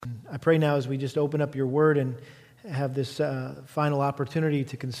I pray now as we just open up your word and have this final opportunity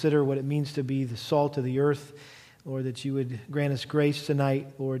to consider what it means to be the salt of the earth, Lord, that you would grant us grace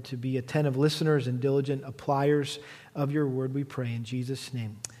tonight, Lord, to be attentive listeners and diligent appliers of your word, we pray in Jesus'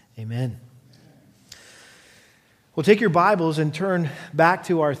 name. Amen. Well, take your Bibles and turn back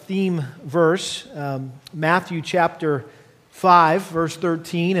to our theme verse, Matthew chapter 5, verse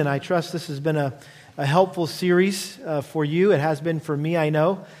 13, and I trust this has been a helpful series for you. It has been for me, I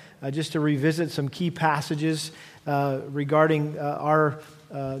know, just to revisit some key passages regarding our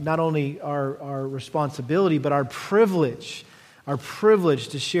not only our responsibility, but our privilege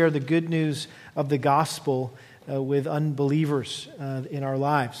to share the good news of the gospel with unbelievers in our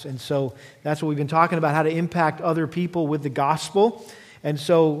lives. And so that's what we've been talking about, how to impact other people with the gospel. And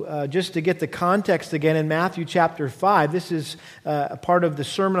so just to get the context again, in Matthew chapter 5, this is a part of the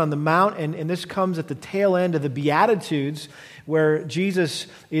Sermon on the Mount, and this comes at the tail end of the Beatitudes, where Jesus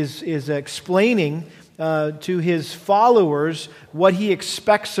is explaining to his followers what he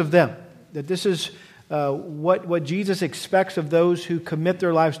expects of them. That this is what Jesus expects of those who commit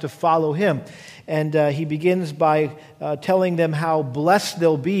their lives to follow him. And he begins by telling them how blessed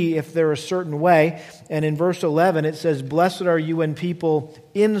they'll be if they're a certain way. And in verse 11 it says, "Blessed are you when people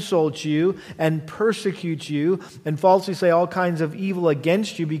insult you and persecute you and falsely say all kinds of evil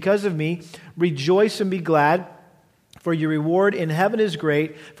against you because of me. Rejoice and be glad, for your reward in heaven is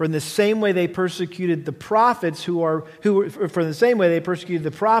great. For in the same way they persecuted the prophets who were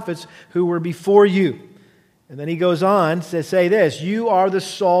before you." And then he goes on to say this, "You are the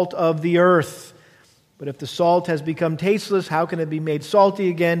salt of the earth. But if the salt has become tasteless, how can it be made salty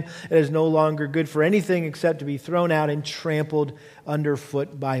again? It is no longer good for anything except to be thrown out and trampled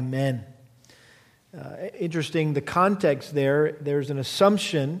underfoot by men." Interesting, the context there's an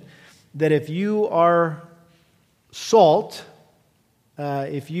assumption that if you are salt,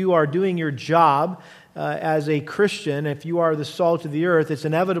 if you are doing your job as a Christian, if you are the salt of the earth, it's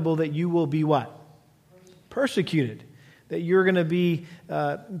inevitable that you will be what? Persecuted. That you're going to be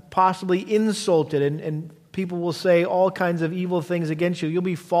possibly insulted, and people will say all kinds of evil things against you. You'll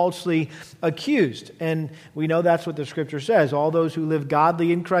be falsely accused. And we know that's what the Scripture says. All those who live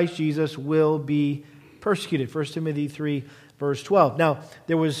godly in Christ Jesus will be persecuted. 1 Timothy 3, verse 12. Now,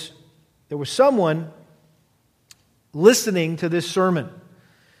 there was someone listening to this sermon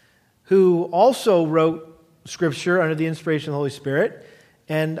who also wrote Scripture under the inspiration of the Holy Spirit.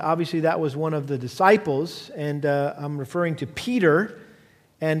 And obviously that was one of the disciples, and I'm referring to Peter.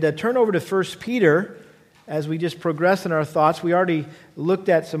 And turn over to 1 Peter as we just progress in our thoughts. We already looked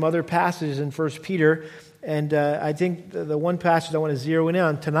at some other passages in 1 Peter, and I think the one passage I want to zero in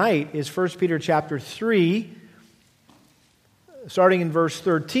on tonight is 1 Peter chapter 3, starting in verse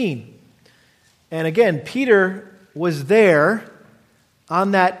 13. And again, Peter was there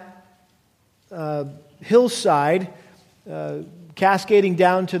on that hillside, cascading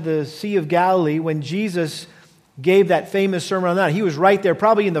down to the Sea of Galilee when Jesus gave that famous Sermon on the Mount. He was right there,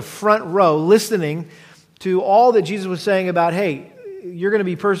 probably in the front row, listening to all that Jesus was saying about, hey, you're going to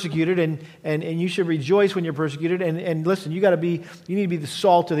be persecuted, and you should rejoice when you're persecuted, and listen, you need to be the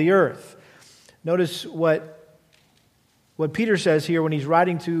salt of the earth. Notice what Peter says here when he's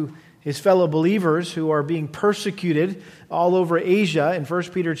writing to his fellow believers who are being persecuted all over Asia in 1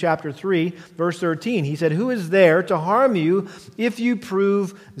 Peter chapter 3, verse 13. He said, "Who is there to harm you if you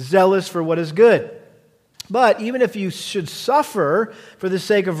prove zealous for what is good? But even if you should suffer for the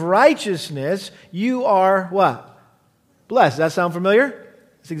sake of righteousness, you are" what? "Blessed." Does that sound familiar?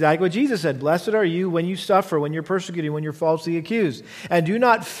 That's exactly what Jesus said. "Blessed are you when you suffer, when you're persecuted, when you're falsely accused. And do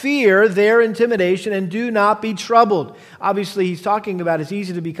not fear their intimidation, and do not be troubled." Obviously, he's talking about it's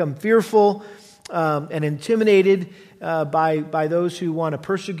easy to become fearful and intimidated by those who want to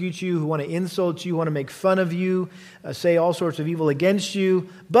persecute you, who want to insult you, want to make fun of you, say all sorts of evil against you.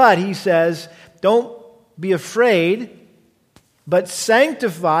 But he says, don't be afraid, but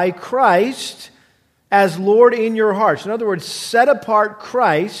sanctify Christ as Lord in your hearts. In other words, set apart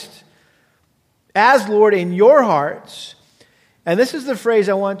Christ as Lord in your hearts. And this is the phrase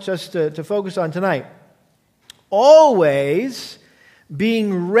I want us to focus on tonight. Always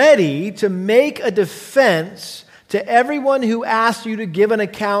being ready to make a defense to everyone who asks you to give an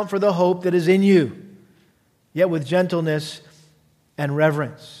account for the hope that is in you, yet with gentleness and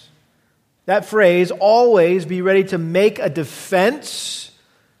reverence. That phrase, always be ready to make a defense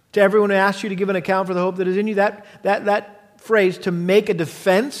to everyone who asks you to give an account for the hope that is in you. That phrase, to make a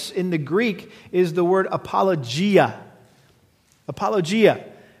defense, in the Greek is the word apologia. Apologia,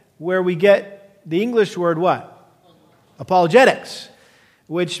 where we get the English word what? Apologetics.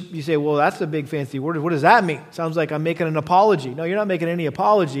 which you say, well, that's a big fancy word. What does that mean? Sounds like I'm making an apology. No, you're not making any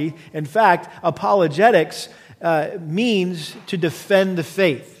apology. In fact, apologetics means to defend the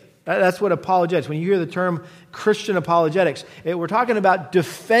faith. That's what apologetics, when you hear the term Christian apologetics, we're talking about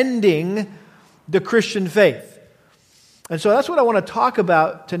defending the Christian faith. And so that's what I want to talk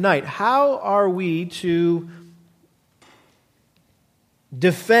about tonight. How are we to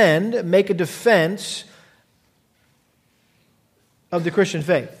make a defense of the Christian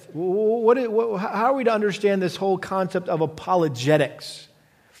faith? How are we to understand this whole concept of apologetics?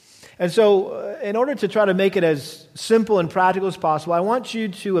 And so, in order to try to make it as simple and practical as possible, I want you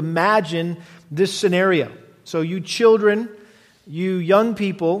to imagine this scenario. So you children, you young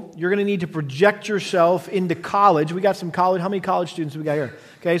people, you're going to need to project yourself into college. We got some college. How many college students we got here?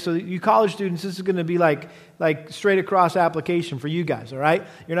 Okay, so you college students, this is going to be like straight across application for you guys, all right?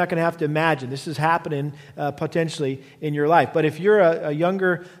 You're not going to have to imagine. This is happening potentially in your life. But if you're a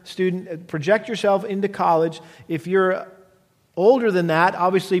younger student, project yourself into college. If you're older than that,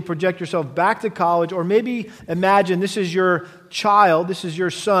 obviously project yourself back to college, or maybe imagine this is your child, this is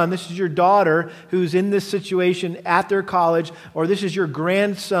your son, this is your daughter who's in this situation at their college, or this is your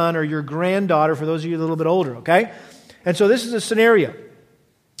grandson or your granddaughter for those of you a little bit older, okay? And so this is a scenario.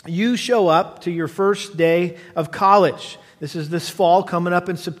 You show up to your first day of college. This is this fall coming up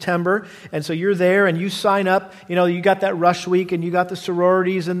in September. And so you're there and you sign up. You know, you got that rush week and you got the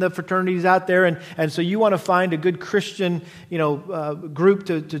sororities and the fraternities out there. And so you want to find a good Christian, group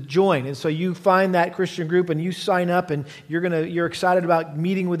to join. And so you find that Christian group and you sign up and you're excited about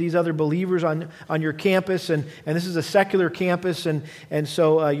meeting with these other believers on your campus. And this is a secular campus. And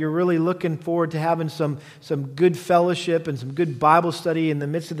so you're really looking forward to having some good fellowship and some good Bible study in the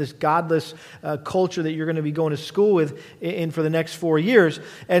midst of this godless culture that you're going to be going to school with for the next 4 years.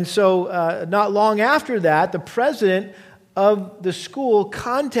 And so not long after that, the president of the school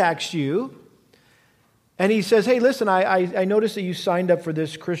contacts you and he says, hey, listen, I noticed that you signed up for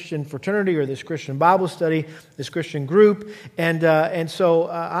this Christian fraternity or this Christian Bible study, this Christian group, and so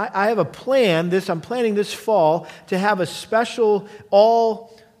I have a plan. I'm planning this fall to have a special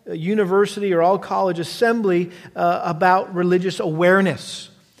all university or all college assembly about religious awareness.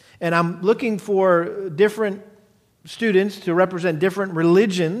 And I'm looking for different students to represent different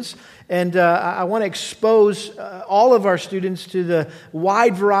religions, and I want to expose all of our students to the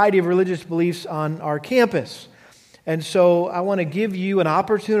wide variety of religious beliefs on our campus. And so I want to give you an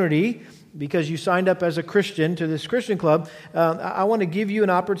opportunity, because you signed up as a Christian to this Christian club, I want to give you an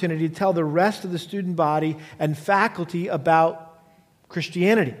opportunity to tell the rest of the student body and faculty about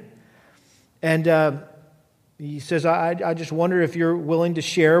Christianity. And he says, I just wonder if you're willing to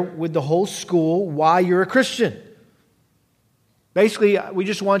share with the whole school why you're a Christian. Basically, we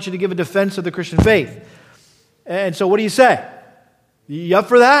just want you to give a defense of the Christian faith. And so what do you say? You up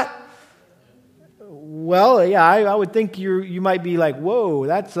for that? Well, yeah, I would think you might be like, whoa,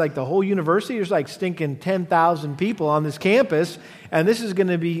 that's like the whole university. There's like stinking 10,000 people on this campus, and this is going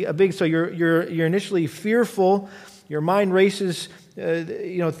to be a big. So you're initially fearful. Your mind races,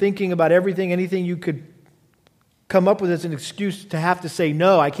 thinking about anything you could come up with as an excuse to have to say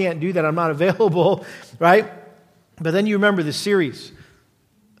no. I can't do that. I'm not available, right? But then you remember the series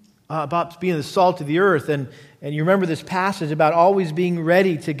about being the salt of the earth, and you remember this passage about always being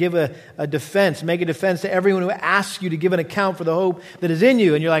ready to give a defense, make a defense to everyone who asks you to give an account for the hope that is in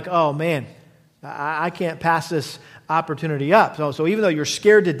you. And you're like, oh man, I can't pass this opportunity up. So even though you're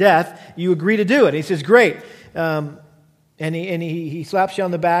scared to death, you agree to do it. And he says, great. And he slaps you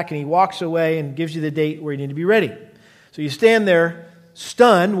on the back and he walks away and gives you the date where you need to be ready. So you stand there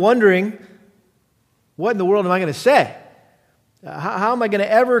stunned, wondering, what in the world am I going to say? How am I going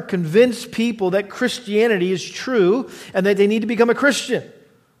to ever convince people that Christianity is true and that they need to become a Christian?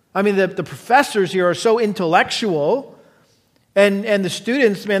 I mean, the professors here are so intellectual, and the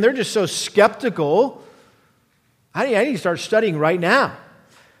students, man, they're just so skeptical. I need to start studying right now.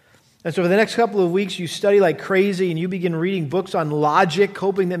 And so for the next couple of weeks, you study like crazy and you begin reading books on logic,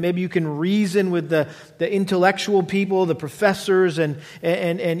 hoping that maybe you can reason with the intellectual people, the professors, and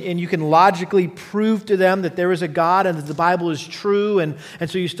you can logically prove to them that there is a God and that the Bible is true. And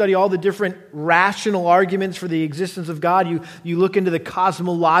so you study all the different rational arguments for the existence of God. You look into the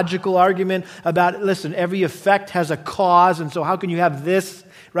cosmological argument about, listen, every effect has a cause, and so how can you have this,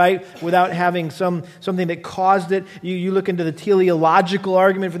 right, without having something that caused it? You look into the teleological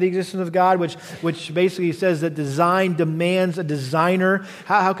argument for the existence of God, which basically says that design demands a designer.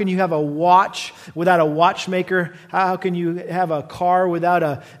 How can you have a watch without a watchmaker? How can you have a car without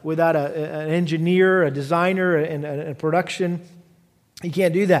an engineer, a designer, and a production? You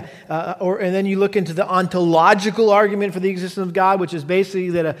can't do that. And then you look into the ontological argument for the existence of God, which is basically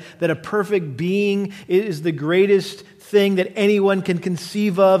that a perfect being is the greatest thing that anyone can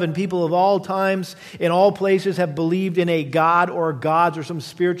conceive of, and people of all times, in all places, have believed in a God or gods or some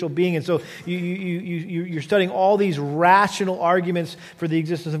spiritual being. And so you're studying all these rational arguments for the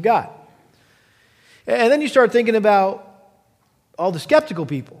existence of God. And then you start thinking about all the skeptical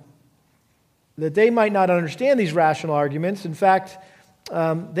people, that they might not understand these rational arguments. In fact,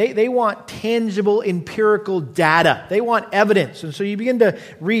 they want tangible empirical data. They want evidence. And so you begin to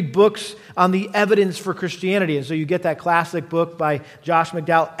read books on the evidence for Christianity. And so you get that classic book by Josh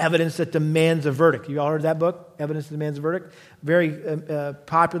McDowell, Evidence That Demands a Verdict. You all heard that book, Evidence That Demands a Verdict? Very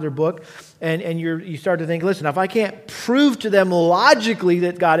popular book. And you start to think, listen, if I can't prove to them logically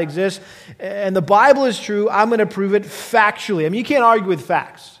that God exists and the Bible is true, I'm going to prove it factually. I mean, you can't argue with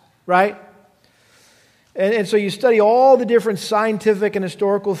facts, right? And so you study all the different scientific and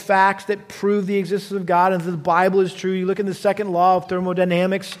historical facts that prove the existence of God and that the Bible is true. You look at the second law of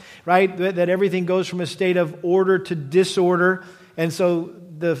thermodynamics, right? That everything goes from a state of order to disorder. And so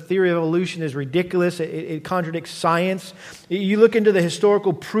the theory of evolution is ridiculous. It contradicts science. You look into the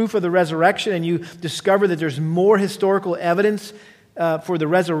historical proof of the resurrection and you discover that there's more historical evidence for the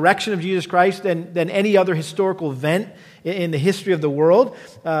resurrection of Jesus Christ than any other historical event in the history of the world.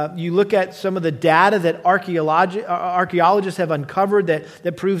 You look at some of the data that archaeologists have uncovered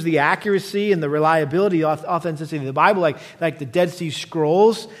that proves the accuracy and the reliability, authenticity of the Bible, like the Dead Sea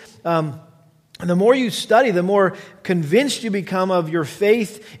Scrolls. And the more you study, the more convinced you become of your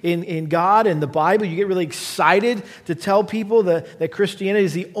faith in God and the Bible. You get really excited to tell people that Christianity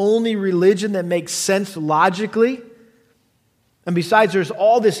is the only religion that makes sense logically. And besides, there's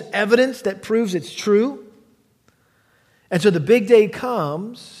all this evidence that proves it's true. And so the big day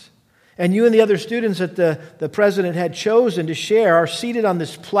comes, and you and the other students that the president had chosen to share are seated on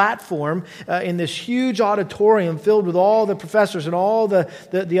this platform in this huge auditorium filled with all the professors and all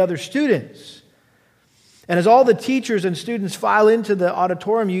the other students. And as all the teachers and students file into the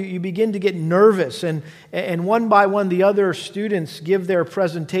auditorium, you begin to get nervous. And one by one, the other students give their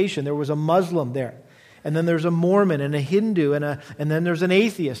presentation. There was a Muslim there. And then there's a Mormon and a Hindu and then there's an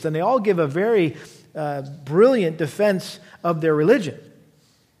atheist. And they all give a very brilliant defense of their religion.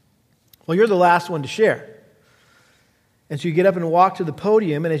 Well, you're the last one to share. And so you get up and walk to the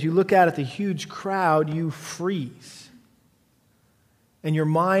podium, and as you look out at the huge crowd, you freeze. And your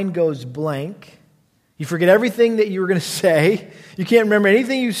mind goes blank. You forget everything that you were going to say. You can't remember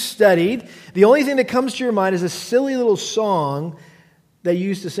anything you studied. The only thing that comes to your mind is a silly little song that you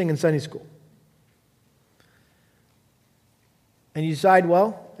used to sing in Sunday school. And you decide,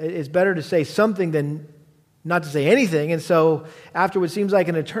 well, it's better to say something than not to say anything. And so after what seems like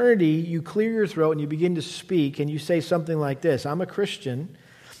an eternity, you clear your throat and you begin to speak, and you say something like this: I'm a Christian.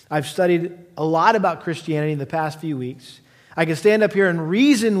 I've studied a lot about Christianity in the past few weeks. I can stand up here and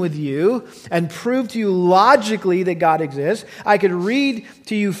reason with you and prove to you logically that God exists. I could read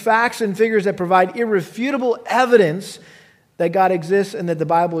to you facts and figures that provide irrefutable evidence that God exists and that the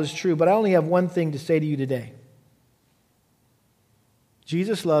Bible is true. But I only have one thing to say to you today.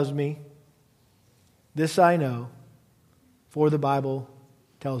 Jesus loves me. This I know, for the Bible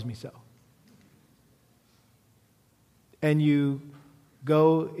tells me so. And you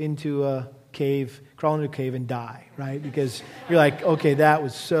go into a cave, crawl into a cave and die, right? Because you're like, okay, that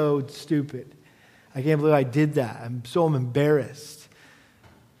was so stupid. I can't believe I did that. I'm embarrassed.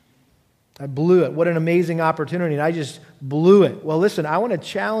 I blew it. What an amazing opportunity, and I just blew it. Well, listen, I want to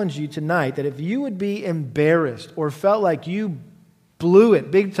challenge you tonight that if you would be embarrassed or felt like you blew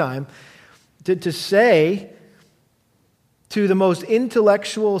it big time, to say to the most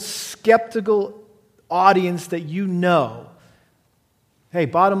intellectual, skeptical audience that you know, hey,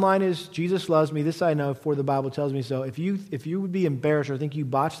 bottom line is, Jesus loves me, this I know, for the Bible tells me so. If you would be embarrassed or think you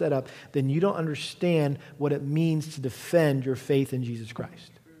botched that up, then you don't understand what it means to defend your faith in Jesus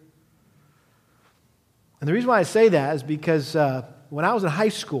Christ. And the reason why I say that is because when I was in high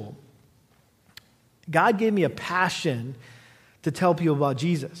school, God gave me a passion to tell people about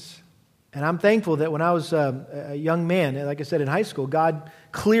Jesus. And I'm thankful that when I was a young man, like I said, in high school, God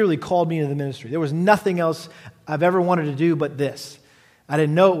clearly called me into the ministry. There was nothing else I've ever wanted to do but this. I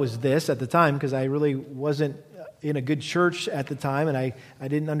didn't know it was this at the time because I really wasn't in a good church at the time, and I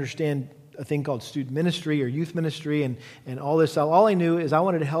didn't understand a thing called student ministry or youth ministry and all this. So all I knew is I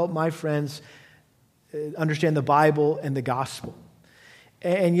wanted to help my friends understand the Bible and the gospel.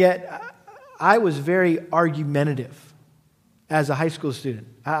 And yet I was very argumentative as a high school student.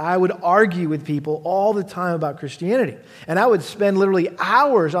 I would argue with people all the time about Christianity. And I would spend literally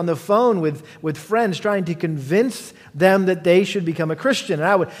hours on the phone with friends trying to convince them that they should become a Christian.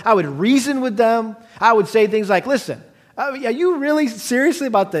 And I would reason with them. I would say things like, listen, are you really seriously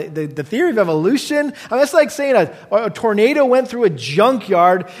about the theory of evolution? I mean, it's like saying a tornado went through a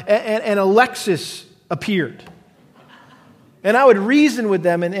junkyard and a Lexus appeared. And I would reason with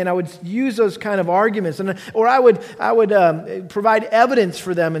them, and I would use those kind of arguments, or I would provide evidence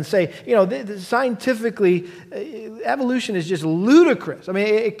for them and say, scientifically, evolution is just ludicrous. I mean,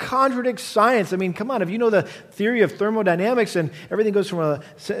 it contradicts science. I mean, come on, if you know the theory of thermodynamics and everything goes from a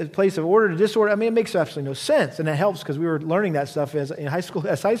place of order to disorder, I mean, it makes absolutely no sense, and it helps because we were learning that stuff as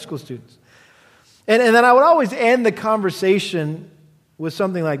high school students. And then I would always end the conversation with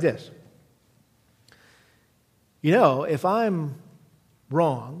something like this. If I'm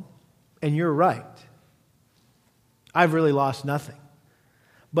wrong and you're right, I've really lost nothing.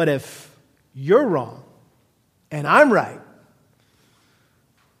 But if you're wrong and I'm right,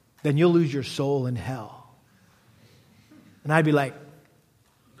 then you'll lose your soul in hell. And I'd be like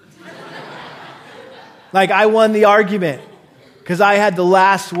I won the argument because I had the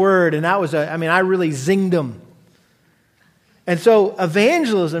last word, and I really zinged them. And so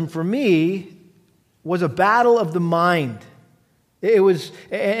evangelism for me was a battle of the mind.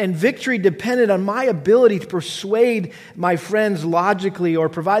 And victory depended on my ability to persuade my friends logically or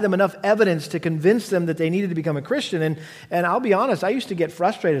provide them enough evidence to convince them that they needed to become a Christian. And I'll be honest, I used to get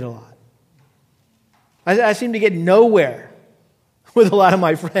frustrated a lot. I seemed to get nowhere with a lot of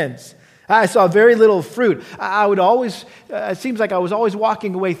my friends. I saw very little fruit. I would always, it seems like I was always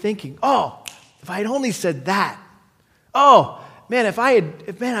walking away thinking, if I had only said that. Man, if I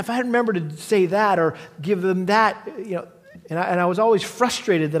had remembered to say that or give them that, and I was always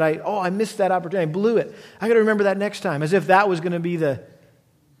frustrated that I missed that opportunity, I blew it. I got to remember that next time, as if that was going to be the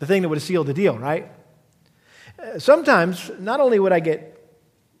thing that would have sealed the deal, right? Sometimes, not only would I get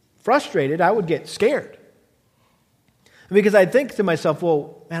frustrated, I would get scared. Because I'd think to myself,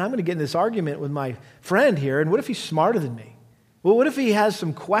 well, man, I'm going to get in this argument with my friend here, and what if he's smarter than me? Well, what if he has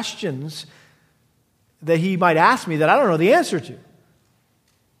some questions that he might ask me that I don't know the answer to?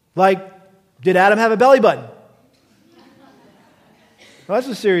 Like, did Adam have a belly button? Well, that's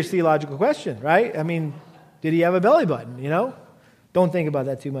a serious theological question, right? I mean, did he have a belly button, Don't think about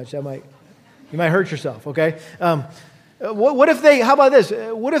that too much. You might hurt yourself, okay? What if how about this?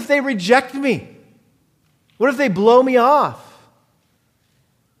 What if they reject me? What if they blow me off?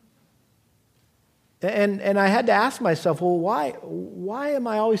 And I had to ask myself, well, why am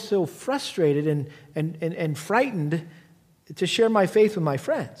I always so frustrated and frightened to share my faith with my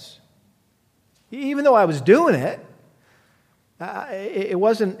friends? Even though I was doing it, it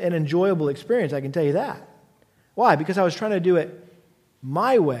wasn't an enjoyable experience, I can tell you that. Why? Because I was trying to do it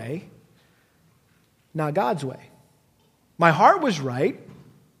my way, not God's way. My heart was right.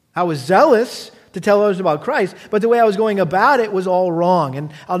 I was zealous to tell others about Christ, but the way I was going about it was all wrong.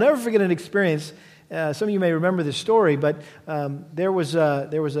 And I'll never forget an experience. Some of you may remember this story, but there was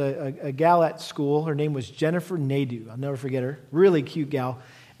a gal at school. Her name was Jennifer Nadeau. I'll never forget her. Really cute gal.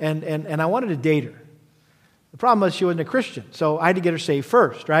 And I wanted to date her. The problem was she wasn't a Christian, so I had to get her saved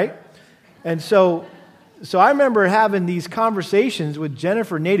first, right? And so I remember having these conversations with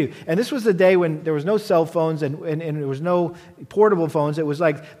Jennifer Nadeau. And this was the day when there was no cell phones and there was no portable phones. It was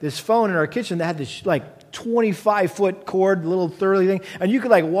like this phone in our kitchen that had this 25-foot cord, little thurly thing. And you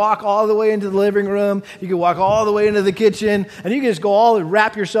could walk all the way into the living room. You could walk all the way into the kitchen. And you could just go and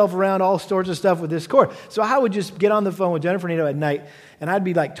wrap yourself around all sorts of stuff with this cord. So I would just get on the phone with Jennifer Nadeau at night. And I'd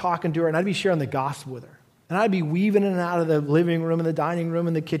be talking to her. And I'd be sharing the gospel with her. And I'd be weaving in and out of the living room and the dining room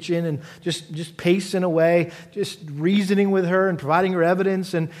and the kitchen and just pacing away, just reasoning with her and providing her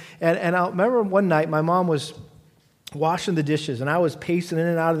evidence. And I remember one night my mom was washing the dishes and I was pacing in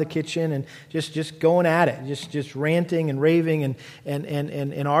and out of the kitchen and just going at it, just ranting and raving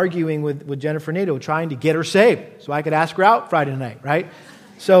and arguing with Jennifer Nadeau, trying to get her saved so I could ask her out Friday night, right?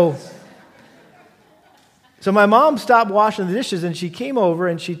 So my mom stopped washing the dishes and she came over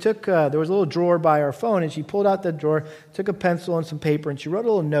and she took, there was a little drawer by our phone and she pulled out the drawer, took a pencil and some paper and she wrote a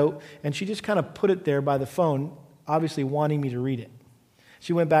little note and she just kind of put it there by the phone, obviously wanting me to read it.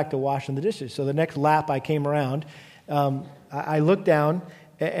 She went back to washing the dishes. So the next lap I came around, I looked down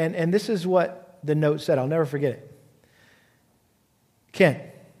and this is what the note said. I'll never forget it. Ken,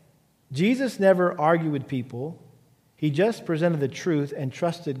 Jesus never argued with people. He just presented the truth and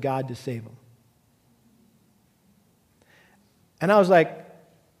trusted God to save them. And I was like,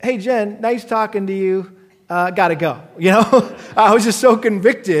 hey, Jen, nice talking to you. Gotta go. I was just so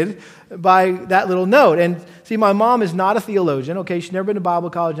convicted by that little note. And See, my mom is not a theologian, okay? She's never been to Bible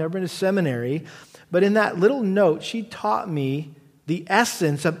college, never been to seminary. But in that little note, she taught me the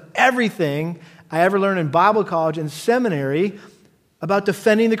essence of everything I ever learned in Bible college and seminary about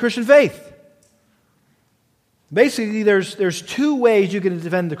defending the Christian faith. Basically, there's two ways you can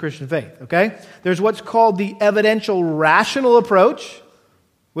defend the Christian faith, okay? There's what's called the evidential rational approach,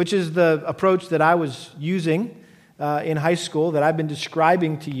 which is the approach that I was using in high school that I've been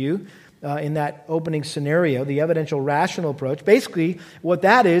describing to you in that opening scenario, the evidential rational approach. Basically, what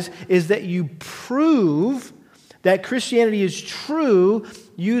that is that you prove that Christianity is true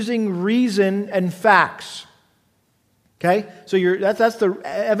using reason and facts. Okay? So that's the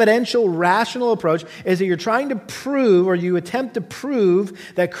evidential rational approach, is that you're trying to prove, or you attempt to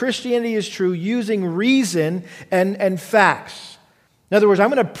prove, that Christianity is true using reason and facts. In other words,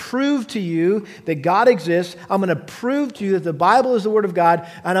 I'm going to prove to you that God exists. I'm going to prove to you that the Bible is the Word of God,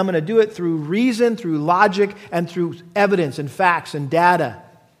 and I'm going to do it through reason, through logic, and through evidence and facts and data.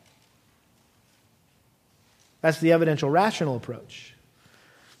 That's the evidential rational approach.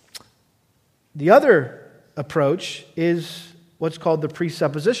 The other approach is what's called the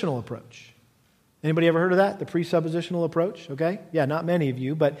presuppositional approach. Anybody ever heard of that? The presuppositional approach? Okay? Yeah, not many of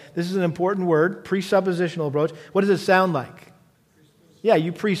you, but this is an important word, presuppositional approach. What does it sound like? Yeah,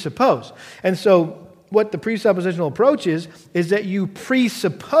 you presuppose. And so what the presuppositional approach is that you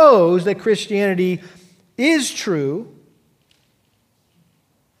presuppose that Christianity is true.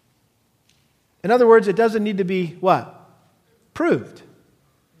 In other words, it doesn't need to be what? Proved.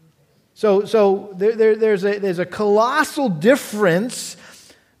 So there's a colossal difference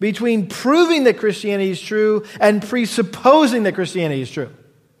between proving that Christianity is true and presupposing that Christianity is true.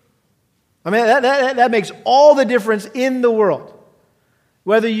 I mean, that makes all the difference in the world.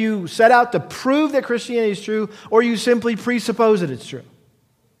 Whether you set out to prove that Christianity is true or you simply presuppose that it's true.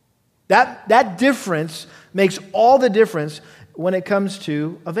 That difference makes all the difference when it comes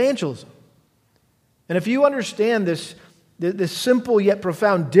to evangelism. And if you understand this simple yet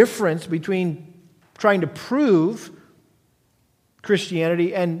profound difference between trying to prove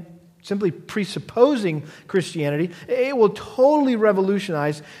Christianity and simply presupposing Christianity, it will totally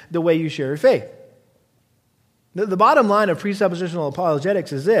revolutionize the way you share your faith. The bottom line of presuppositional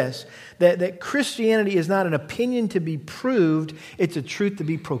apologetics is this, that Christianity is not an opinion to be proved, it's a truth to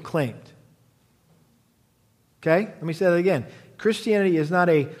be proclaimed. Okay? Let me say that again. Christianity is not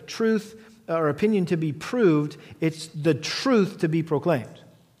a truth or opinion to be proved, it's the truth to be proclaimed.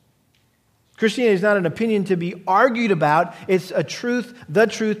 Christianity is not an opinion to be argued about, it's a truth, the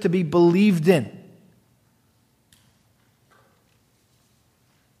truth to be believed in.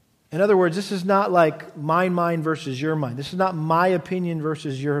 In other words, this is not like my mind versus your mind. This is not my opinion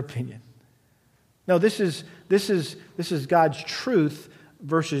versus your opinion. No, this is God's truth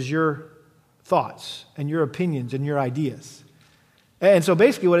versus your thoughts and your opinions and your ideas. And so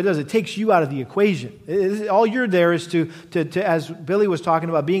basically what it does, it takes you out of the equation. All you're there is to, as Billy was talking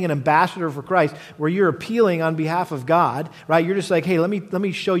about, being an ambassador for Christ, where you're appealing on behalf of God, right? You're just like, hey, let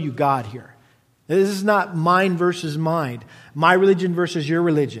me show you God here. This is not mine versus mine, my religion versus your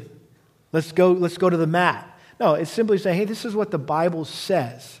religion. Let's go to the mat. No, it's simply saying, hey, this is what the Bible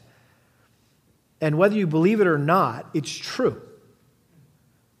says. And whether you believe it or not, it's true.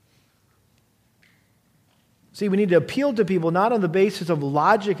 See, we need to appeal to people not on the basis of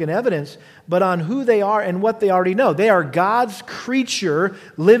logic and evidence, but on who they are and what they already know. They are God's creature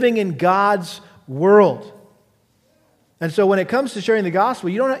living in God's world. And so when it comes to sharing the gospel,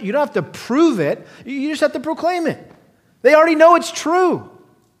 you don't have to prove it. You just have to proclaim it. They already know it's true.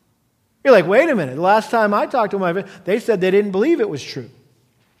 You're like, wait a minute. The last time I talked to my friend, they said they didn't believe it was true.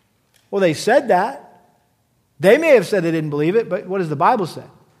 Well, they said that. They may have said they didn't believe it, but what does the Bible say?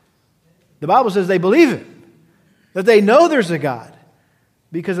 The Bible says they believe it. That they know there's a God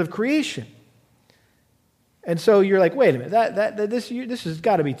because of creation. And so you're like, wait a minute, this has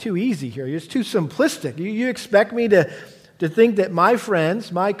got to be too easy here. It's too simplistic. You expect me to think that my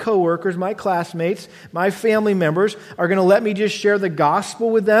friends, my coworkers, my classmates, my family members are going to let me just share the gospel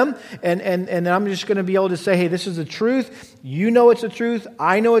with them and I'm just going to be able to say, hey, this is the truth. You know it's the truth.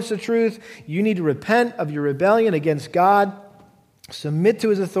 I know it's the truth. You need to repent of your rebellion against God. Submit to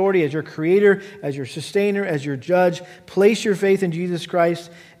His authority as your creator, as your sustainer, as your judge. Place your faith in Jesus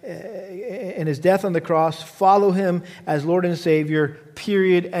Christ and His death on the cross. Follow Him as Lord and Savior.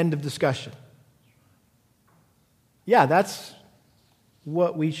 Period. End of discussion. Yeah, that's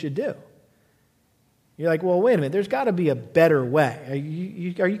what we should do. You're like, well, wait a minute. There's got to be a better way.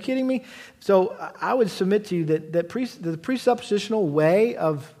 Are you kidding me? So I would submit to you that the presuppositional way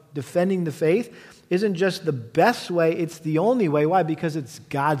of defending the faith isn't just the best way, it's the only way. Why? Because it's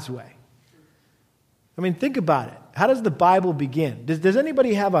God's way. I mean, think about it. How does the Bible begin? Does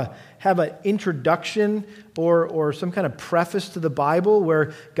anybody have an introduction or some kind of preface to the Bible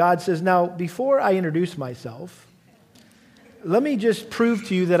where God says, now, before I introduce myself, let me just prove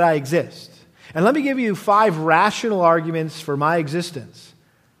to you that I exist. And let me give you 5 rational arguments for my existence.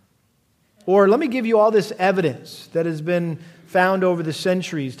 Or let me give you all this evidence that has been found over the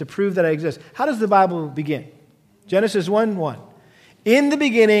centuries to prove that I exist. How does the Bible begin? Genesis 1:1. In the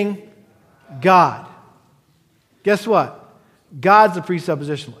beginning, God. Guess what? God's a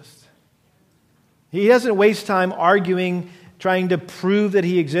presuppositionalist. He doesn't waste time arguing, trying to prove that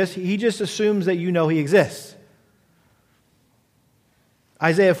he exists. He just assumes that you know he exists.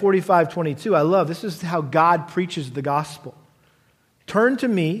 Isaiah 45:22, I love, this is how God preaches the gospel. Turn to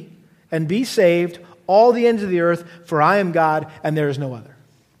me and be saved, all the ends of the earth, for I am God and there is no other.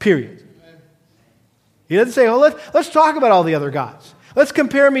 Period. He doesn't say, oh, let's talk about all the other gods. Let's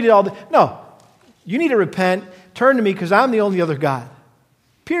compare me to all the... No, you need to repent, turn to me because I'm the only other God.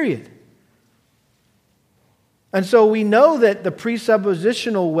 Period. And so we know that the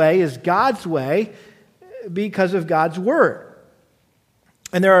presuppositional way is God's way because of God's word.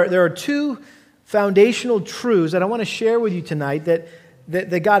 And there are 2 foundational truths that I want to share with you tonight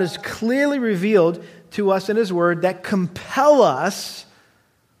that God has clearly revealed to us in His Word that compel us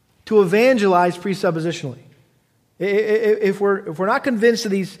to evangelize presuppositionally. If we're not convinced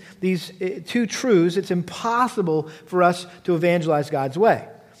of these 2 truths, it's impossible for us to evangelize God's way.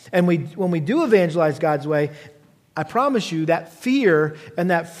 And when we do evangelize God's way, I promise you that fear and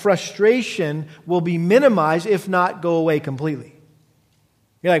that frustration will be minimized, if not go away completely.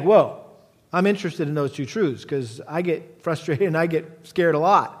 You're like, whoa, I'm interested in those 2 truths because I get frustrated and I get scared a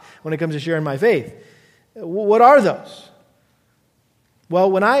lot when it comes to sharing my faith. What are those?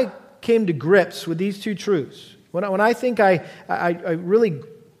 Well, when I came to grips with these 2 truths, when I think I really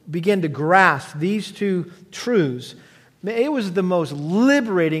began to grasp these 2 truths, it was the most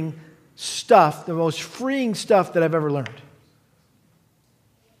liberating stuff, the most freeing stuff that I've ever learned.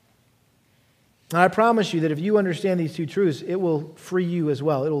 And I promise you that if you understand these 2 truths, it will free you as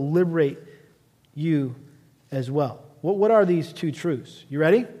well. It will liberate you as well. What are these 2 truths? You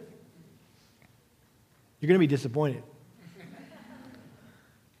ready? You're going to be disappointed.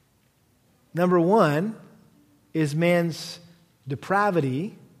 Number 1 is man's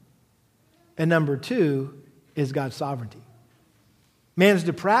depravity, and number 2 is God's sovereignty. Man's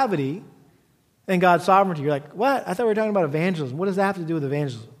depravity and God's sovereignty. You're like, what? I thought we were talking about evangelism. What does that have to do with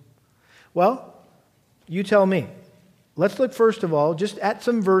evangelism? Well, you tell me. Let's look first of all just at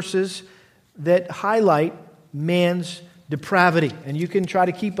some verses that highlight man's depravity. And you can try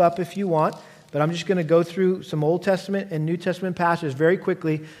to keep up if you want, but I'm just going to go through some Old Testament and New Testament passages very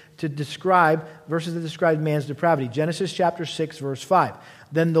quickly to describe verses that describe man's depravity. Genesis chapter 6, verse 5.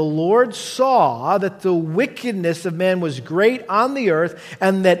 Then the Lord saw that the wickedness of man was great on the earth,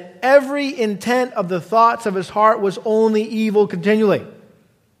 and that every intent of the thoughts of his heart was only evil continually.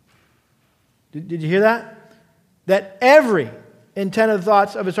 Did you hear that? That every intent of the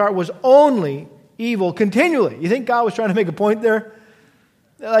thoughts of his heart was only evil continually. You think God was trying to make a point there?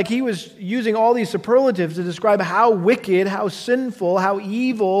 Like he was using all these superlatives to describe how wicked, how sinful, how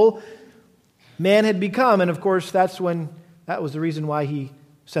evil man had become. And of course, that was the reason why he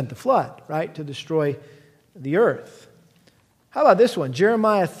sent the flood, right? To destroy the earth. How about this one?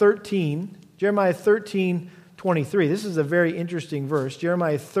 Jeremiah 13, 23. This is a very interesting verse.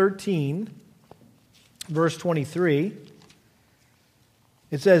 Jeremiah 13, verse 23.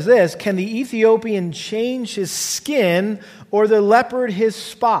 It says this, can the Ethiopian change his skin or the leopard his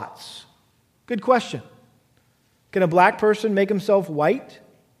spots? Good question. Can a black person make himself white?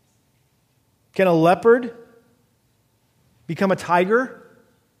 Can a leopard become a tiger?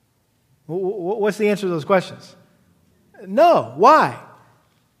 What's the answer to those questions? No. Why?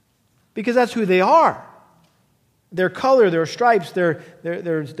 Because that's who they are. Their color, their stripes,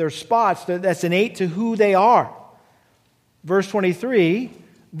 their spots, that's innate to who they are. Verse 23,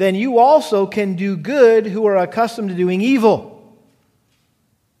 then you also can do good who are accustomed to doing evil.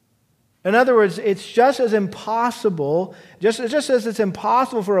 In other words, it's just as impossible, just as it's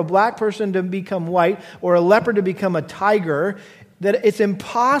impossible for a black person to become white or a leopard to become a tiger, that it's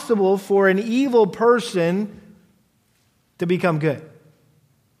impossible for an evil person to become good.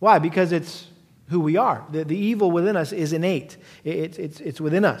 Why? Because it's who we are. The evil within us is innate. It's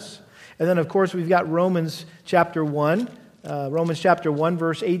within us. And then, of course, we've got Romans chapter 1, Romans chapter 1,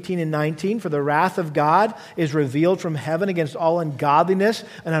 verse 18 and 19, "For the wrath of God is revealed from heaven against all ungodliness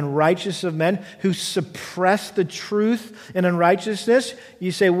and unrighteousness of men who suppress the truth in unrighteousness."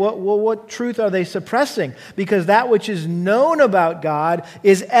 You say, what truth are they suppressing? Because that which is known about God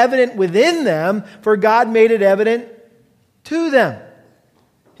is evident within them, for God made it evident to them.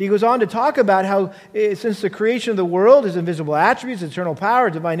 He goes on to talk about how since the creation of the world, His invisible attributes, eternal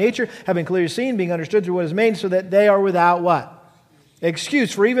power, divine nature have been clearly seen, being understood through what is made, so that they are without what?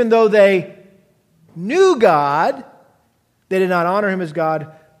 Excuse. For even though they knew God, they did not honor Him as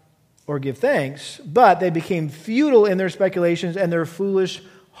God or give thanks, but they became futile in their speculations, and their foolish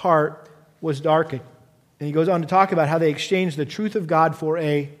heart was darkened. And he goes on to talk about how they exchanged the truth of God for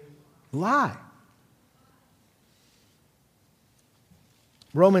a lie.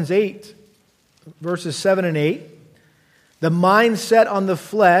 Romans 8, verses 7 and 8. "The mind set on the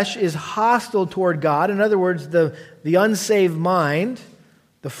flesh is hostile toward God." In other words, the unsaved mind,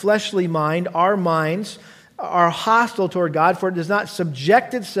 the fleshly mind, our minds, are hostile toward God, for it does not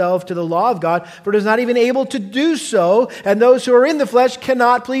subject itself to the law of God, for it is not even able to do so, and those who are in the flesh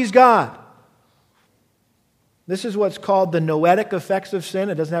cannot please God. This is what's called the noetic effects of sin.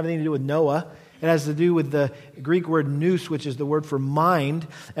 It doesn't have anything to do with Noah. It has to do with the Greek word nous, which is the word for mind.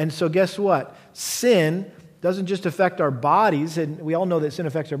 And so guess what? Sin doesn't just affect our bodies, and we all know that sin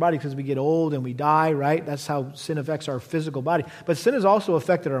affects our body because we get old and we die, right? That's how sin affects our physical body. But sin has also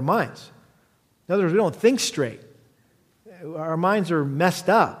affected our minds. In other words, we don't think straight. Our minds are messed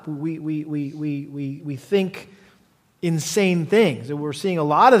up. We think insane things, and we're seeing a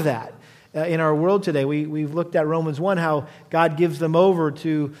lot of that in our world today. We've looked at Romans 1, how God gives them over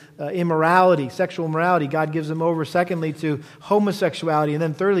to immorality, sexual immorality. God gives them over, secondly, to homosexuality, and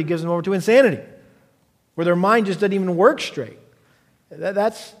then thirdly, gives them over to insanity, where their mind just doesn't even work straight.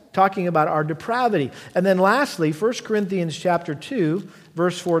 That's talking about our depravity. And then lastly, 1 Corinthians chapter 2,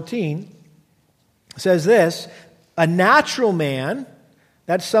 verse 14, says this: "A natural man,"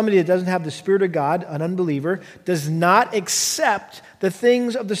 that's somebody that doesn't have the Spirit of God, an unbeliever, "does not accept the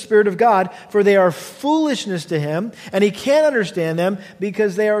things of the Spirit of God, for they are foolishness to him, and he can't understand them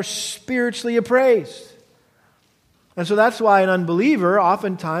because they are spiritually appraised." And so that's why an unbeliever,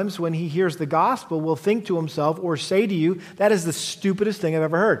 oftentimes when he hears the gospel, will think to himself or say to you, "That is the stupidest thing I've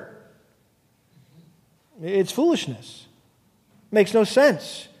ever heard." It's foolishness. Makes no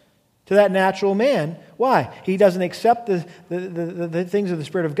sense to that natural man. Why? He doesn't accept the things of the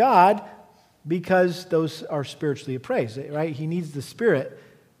Spirit of God because those are spiritually appraised, right? He needs the Spirit,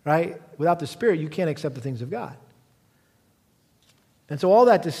 right? Without the Spirit, you can't accept the things of God. And so all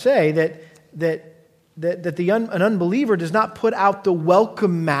that to say that an unbeliever does not put out the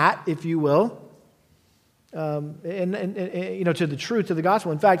welcome mat, if you will, to the truth, to the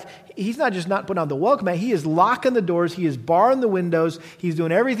gospel. In fact, he's not just not putting out the welcome mat, he is locking the doors, he is barring the windows, he's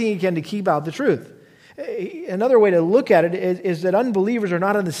doing everything he can to keep out the truth. Another way to look at it is that unbelievers are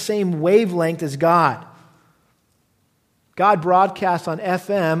not on the same wavelength as God. God broadcasts on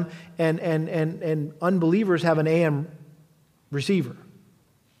FM, and unbelievers have an AM receiver.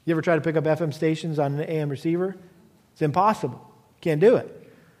 You ever try to pick up FM stations on an AM receiver? It's impossible. Can't do it.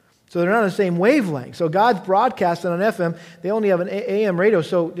 So they're not on the same wavelength. So God's broadcasting on FM. They only have an AM radio,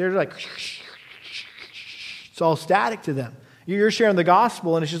 so they're like, it's all static to them. You're sharing the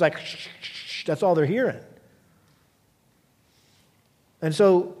gospel, and it's just like, that's all they're hearing. And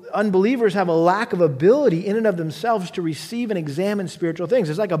so unbelievers have a lack of ability in and of themselves to receive and examine spiritual things.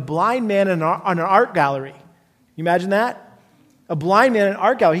 It's like a blind man in an art gallery. You imagine that? A blind man in an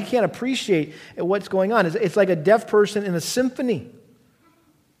art gallery, he can't appreciate what's going on. It's like a deaf person in a symphony.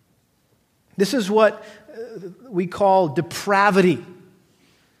 This is what we call depravity.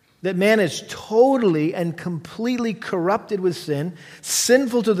 That man is totally and completely corrupted with sin,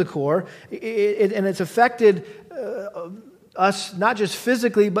 sinful to the core, and it's affected us not just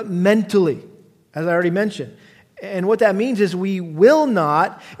physically, but mentally, as I already mentioned. And what that means is we will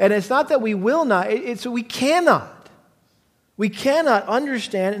not, and it's not that we will not, it's we cannot. We cannot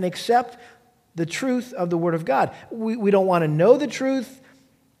understand and accept the truth of the Word of God. We don't want to know the truth,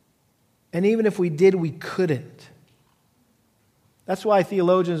 and even if we did, we couldn't. That's why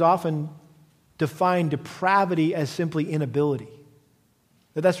theologians often define depravity as simply inability.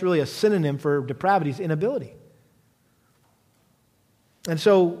 That's really a synonym for depravity, is inability. And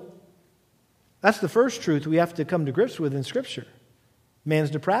so that's the first truth we have to come to grips with in Scripture. Man's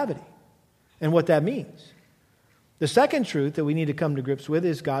depravity and what that means. The second truth that we need to come to grips with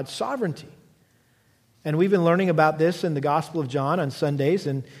is God's sovereignty. And we've been learning about this in the Gospel of John on Sundays.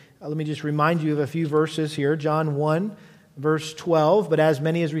 And let me just remind you of a few verses here. John 1, Verse 12, but as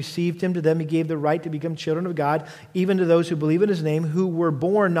many as received him, to them he gave the right to become children of God, even to those who believe in his name, who were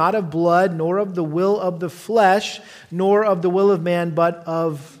born not of blood, nor of the will of the flesh, nor of the will of man, but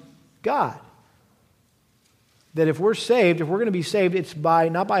of God. That if we're saved, if we're going to be saved, it's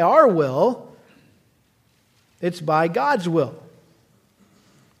not by our will, it's by God's will.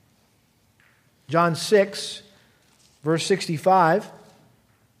 John 6, verse 65.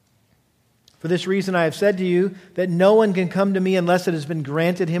 For this reason I have said to you that no one can come to me unless it has been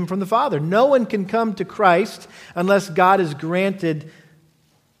granted him from the Father. No one can come to Christ unless God has granted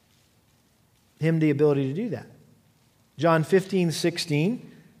him the ability to do that. John 15,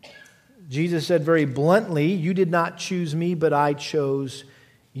 16. Jesus said very bluntly, you did not choose me, but I chose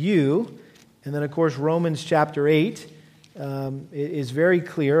you. And then, of course, Romans chapter 8 is very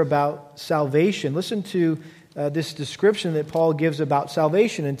clear about salvation. Listen to this description that Paul gives about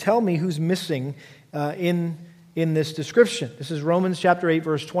salvation and tell me who's missing in this description. This is Romans chapter 8,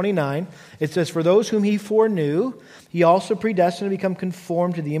 verse 29. It says, for those whom he foreknew, he also predestined to become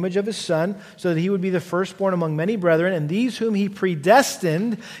conformed to the image of his Son, so that he would be the firstborn among many brethren. And these whom he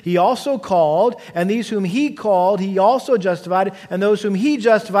predestined, he also called. And these whom he called, he also justified. And those whom he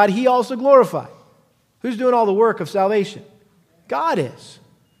justified, he also glorified. Who's doing all the work of salvation? God is.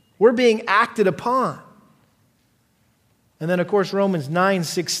 We're being acted upon. And then, of course, Romans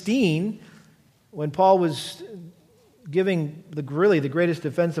 9:16, when Paul was giving the greatest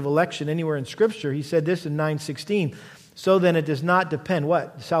defense of election anywhere in Scripture, he said this in 9:16. So then it does not depend,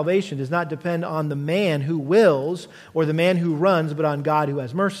 what? Salvation does not depend on the man who wills or the man who runs, but on God who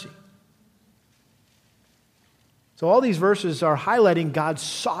has mercy. So all these verses are highlighting God's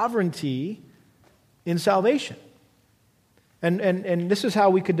sovereignty in salvation. And this is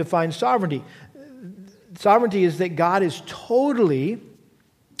how we could define sovereignty. Sovereignty is that God is totally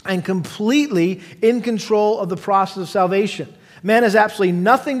and completely in control of the process of salvation. Man has absolutely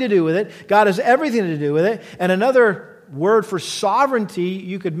nothing to do with it. God has everything to do with it. And another word for sovereignty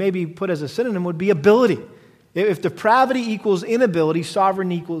you could maybe put as a synonym would be ability. If depravity equals inability,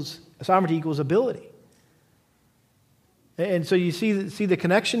 sovereignty equals ability. And so you see the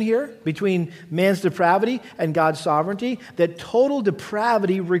connection here between man's depravity and God's sovereignty, that total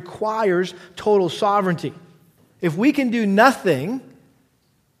depravity requires total sovereignty. If we can do nothing,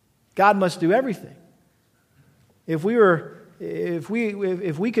 God must do everything. If we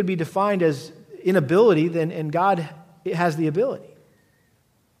could be defined as inability, then God has the ability.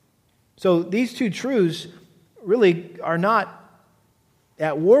 So these two truths really are not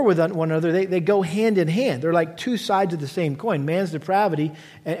at war with one another. They go hand in hand. They're like two sides of the same coin: man's depravity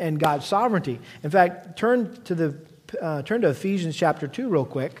and God's sovereignty. In fact, turn to Ephesians chapter 2 real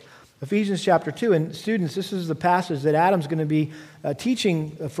quick. Ephesians chapter 2, and students, this is the passage that Adam's going to be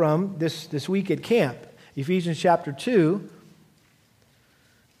teaching from this week at camp. Ephesians chapter 2,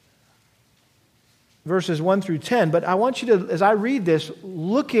 verses 1 through 10. But I want you to, as I read this,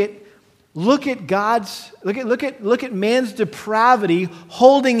 look at man's depravity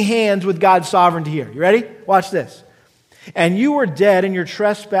holding hands with God's sovereignty here. You ready? Watch this. And you were dead in your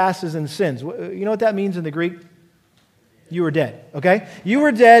trespasses and sins. You know what that means in the Greek? You were dead, okay? You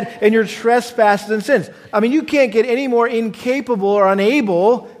were dead in your trespasses and sins. I mean, you can't get any more incapable or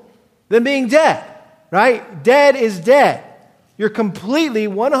unable than being dead, right? Dead is dead. You're completely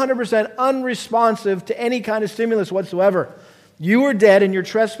 100% unresponsive to any kind of stimulus whatsoever. You were dead in your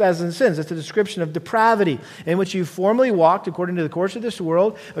trespasses and sins. That's a description of depravity, in which you formerly walked according to the course of this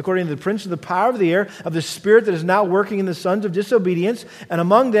world, according to the prince of the power of the air, of the spirit that is now working in the sons of disobedience. And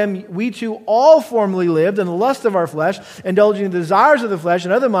among them we too all formerly lived in the lust of our flesh, indulging the desires of the flesh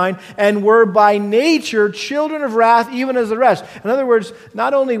and of the mind, and were by nature children of wrath, even as the rest. In other words,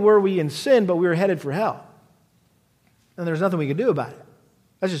 not only were we in sin, but we were headed for hell. And there's nothing we can do about it.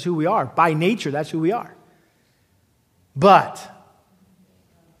 That's just who we are. By nature, that's who we are. But,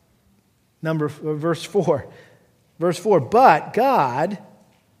 verse 4, but God,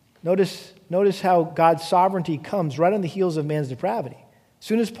 notice how God's sovereignty comes right on the heels of man's depravity. As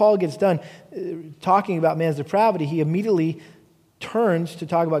soon as Paul gets done talking about man's depravity, he immediately turns to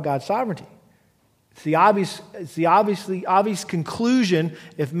talk about God's sovereignty. It's the obvious conclusion: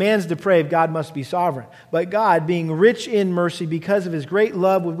 if man's depraved, God must be sovereign. But God, being rich in mercy because of his great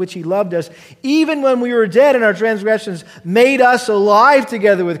love with which he loved us, even when we were dead in our transgressions, made us alive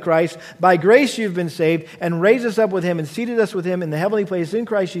together with Christ. By grace you've been saved, and raised us up with him and seated us with him in the heavenly place in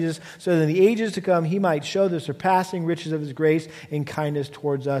Christ Jesus, so that in the ages to come he might show the surpassing riches of his grace and kindness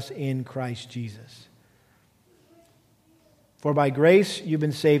towards us in Christ Jesus. For by grace you've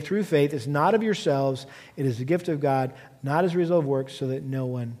been saved through faith. It's not of yourselves. It is the gift of God, not as a result of works, so that no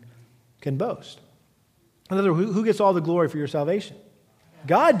one can boast. In other words, who gets all the glory for your salvation?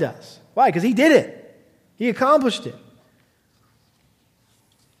 God does. Why? Because He did it. He accomplished it.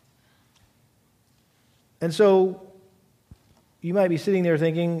 And so you might be sitting there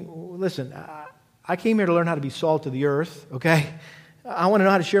thinking, listen, I came here to learn how to be salt of the earth, okay? I want to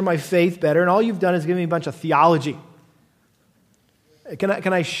know how to share my faith better, and all you've done is give me a bunch of theology.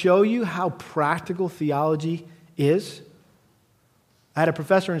 Can I show you how practical theology is? I had a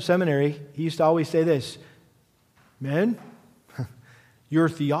professor in seminary. He used to always say this, "Men, your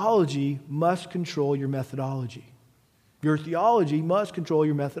theology must control your methodology. Your theology must control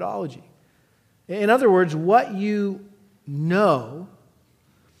your methodology." In other words, what you know,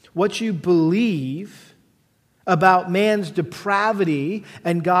 what you believe about man's depravity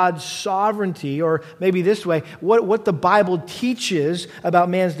and God's sovereignty, or maybe this way, what the Bible teaches about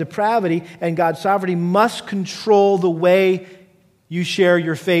man's depravity and God's sovereignty must control the way you share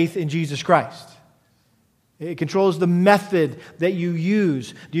your faith in Jesus Christ. It controls the method that you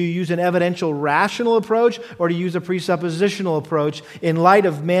use. Do you use an evidential rational approach, or do you use a presuppositional approach in light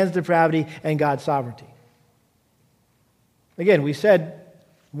of man's depravity and God's sovereignty? Again, we said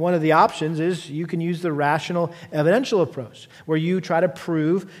one of the options is you can use the rational evidential approach, where you try to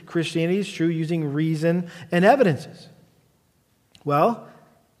prove Christianity is true using reason and evidences. Well,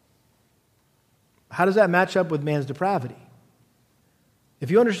 how does that match up with man's depravity?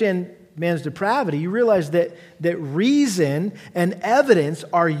 If you understand man's depravity, you realize that reason and evidence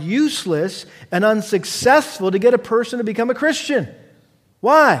are useless and unsuccessful to get a person to become a Christian.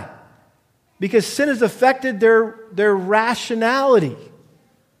 Why? Because sin has affected their rationality.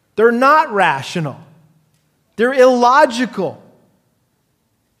 They're not rational. They're illogical.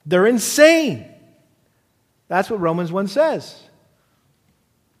 They're insane. That's what Romans 1 says.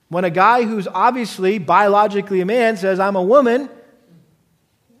 When a guy who's obviously biologically a man says, "I'm a woman,"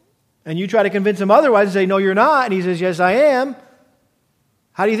 and you try to convince him otherwise and say, "No, you're not," and he says, "Yes, I am,"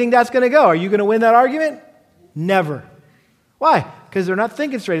 how do you think that's going to go? Are you going to win that argument? Never. Why? Because they're not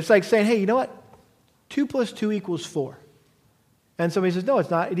thinking straight. It's like saying, "Hey, you know what? 2 plus 2 equals 4. And somebody says, "No,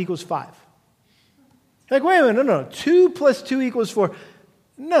 it's not. It equals 5. You're like, "Wait a minute. No. 2 plus 2 equals 4.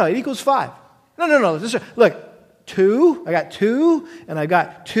 No, it equals 5. No. Look, 2. I got 2, and I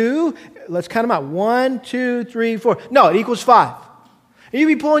got 2. Let's count them out. 1, 2, 3, 4. No, it equals 5. And you'd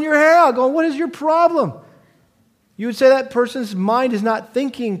be pulling your hair out going, "What is your problem?" You would say that person's mind is not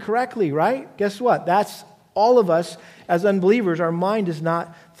thinking correctly, right? Guess what? That's all of us as unbelievers. Our mind does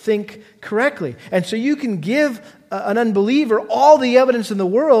not think correctly. And so you can give an unbeliever all the evidence in the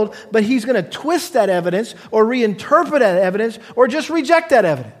world, but he's going to twist that evidence or reinterpret that evidence or just reject that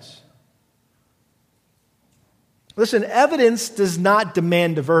evidence. Listen, evidence does not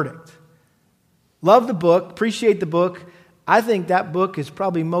demand a verdict. Love the book, appreciate the book. I think that book is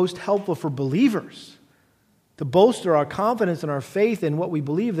probably most helpful for believers to bolster our confidence and our faith in what we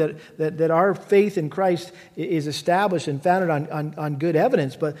believe, that our faith in Christ is established and founded on good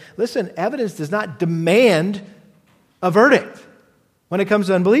evidence. But listen, evidence does not demand a verdict when it comes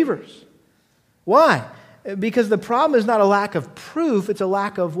to unbelievers. Why? Because the problem is not a lack of proof, it's a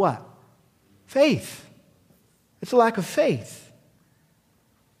lack of what? Faith. It's a lack of faith.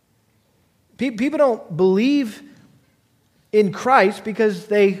 People don't believe in Christ because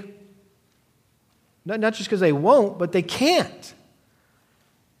they, not just because they won't, but they can't.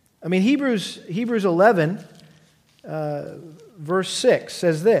 I mean, Hebrews 11, verse 6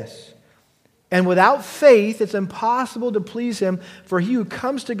 says this, "And without faith it's impossible to please Him, for he who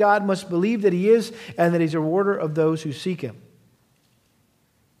comes to God must believe that He is, and that He's a rewarder of those who seek Him."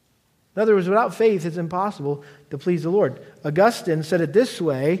 In other words, without faith it's impossible to please the Lord. Augustine said it this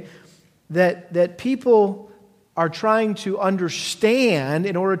way, that people are trying to understand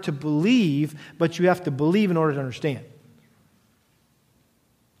in order to believe, but you have to believe in order to understand.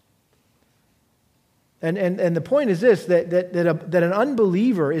 And the point is this, that an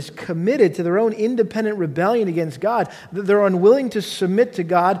unbeliever is committed to their own independent rebellion against God. They're unwilling to submit to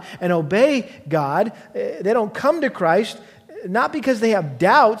God and obey God. They don't come to Christ, not because they have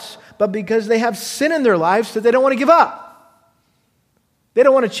doubts, but because they have sin in their lives that they don't want to give up. They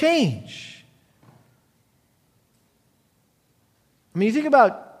don't want to change. I mean, you think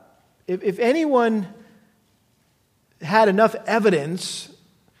about if anyone had enough evidence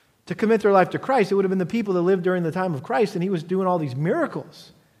to commit their life to Christ, it would have been the people that lived during the time of Christ, and He was doing all these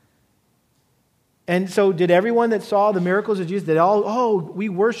miracles. And so did everyone that saw the miracles of Jesus, did all, we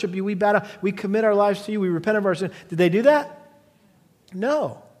worship You, we bow down, we commit our lives to You, we repent of our sin. Did they do that?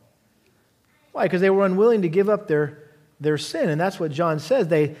 No. Why? Because they were unwilling to give up their sin. And that's what John says.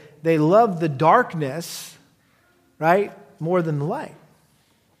 They love the darkness, right, more than the light.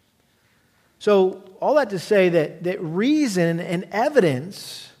 So all that to say that reason and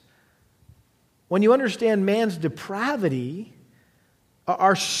evidence, when you understand man's depravity,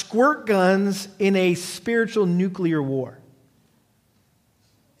 are squirt guns in a spiritual nuclear war.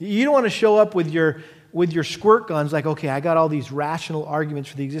 You don't want to show up with your squirt guns like, okay, I got all these rational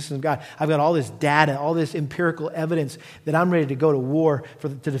arguments for the existence of God. I've got all this data, all this empirical evidence that I'm ready to go to war to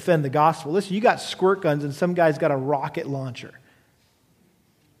defend the gospel. Listen, you got squirt guns and some guy's got a rocket launcher.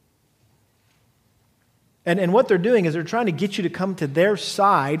 And what they're doing is they're trying to get you to come to their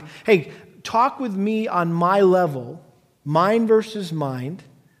side. Hey, talk with me on my level, mind versus mind,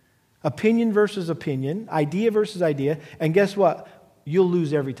 opinion versus opinion, idea versus idea, and guess what? You'll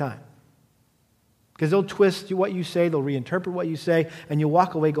lose every time. Because they'll twist what you say, they'll reinterpret what you say, and you'll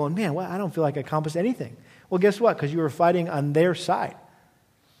walk away going, man, I don't feel like I accomplished anything. Well, guess what? Because you were fighting on their side.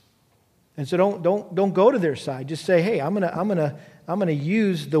 And so don't go to their side. Just say, hey, I'm gonna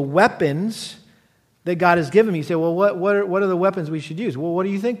use the weapons that God has given me. You say, well, what are the weapons we should use? Well, what do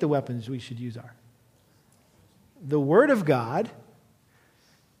you think the weapons we should use are? The Word of God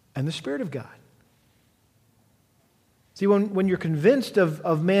and the Spirit of God. See, when you're convinced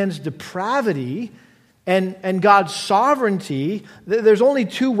of man's depravity and God's sovereignty, there's only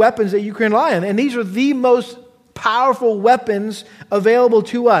two weapons that you can rely on. And these are the most powerful weapons available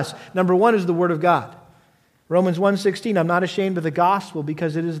to us. Number one is the Word of God. Romans 1:16, I'm not ashamed of the gospel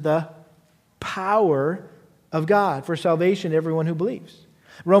because it is the power of God for salvation to everyone who believes.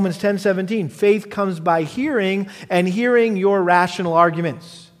 Romans 10:17, faith comes by hearing, and hearing your rational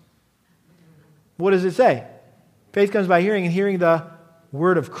arguments. What does it say? Faith comes by hearing, and hearing the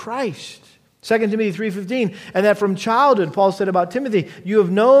word of Christ. 2 Timothy 3:15, and that from childhood, Paul said about Timothy, you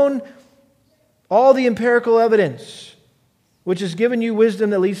have known all the empirical evidence, which has given you wisdom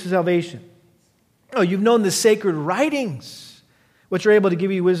that leads to salvation. Oh, you've known the sacred writings, which are able to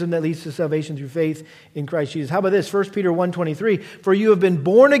give you wisdom that leads to salvation through faith in Christ Jesus. How about this? 1 Peter 1:23, for you have been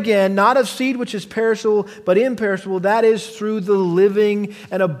born again, not of seed which is perishable, but imperishable. That is through the living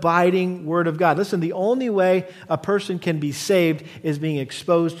and abiding Word of God. Listen, the only way a person can be saved is being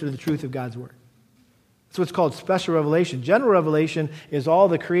exposed to the truth of God's Word. That's what's called special revelation. General revelation is all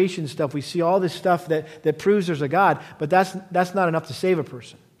the creation stuff. We see all this stuff that proves there's a God, but that's not enough to save a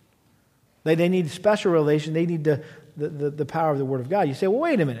person. They need special revelation. They need the power of the Word of God. You say, well,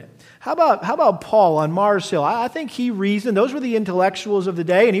 wait a minute. How about Paul on Mars Hill? I think he reasoned. Those were the intellectuals of the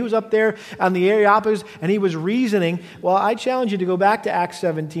day, and he was up there on the Areopagus, and he was reasoning. Well, I challenge you to go back to Acts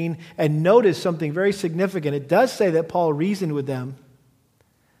 17 and notice something very significant. It does say that Paul reasoned with them,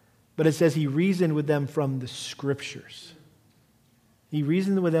 but it says he reasoned with them from the Scriptures. He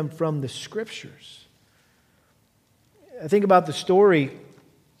reasoned with them from the Scriptures. I think about the story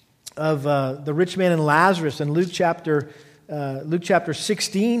of the rich man and Lazarus in Luke chapter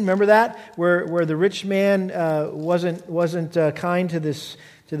 16. Remember that, where the rich man wasn't kind to this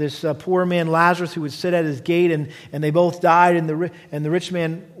poor man Lazarus who would sit at his gate, and they both died, and the rich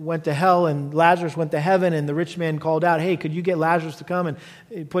man went to hell, and Lazarus went to heaven, and the rich man called out, "Hey, could you get Lazarus to come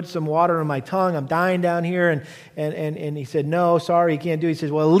and put some water on my tongue? I'm dying down here." And he said, "No, sorry, he can't do it." He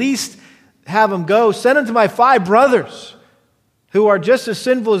says, "Well, at least have him go. Send him to my 5 brothers who are just as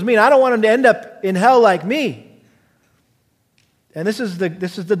sinful as me, and I don't want him to end up in hell like me." And this is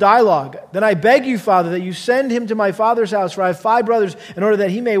the dialogue. "Then I beg you, Father, that you send him to my father's house, for I have 5 brothers, in order that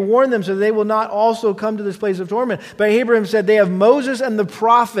he may warn them, so that they will not also come to this place of torment." But Abraham said, "They have Moses and the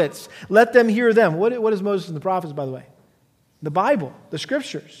prophets. Let them hear them." What is Moses and the prophets, by the way? The Bible, the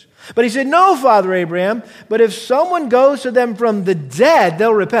Scriptures. But he said, "No, Father Abraham, but if someone goes to them from the dead,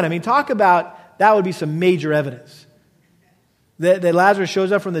 they'll repent." I mean, talk about, that would be some major evidence. That Lazarus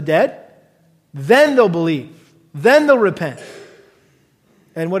shows up from the dead, then they'll believe. Then they'll repent.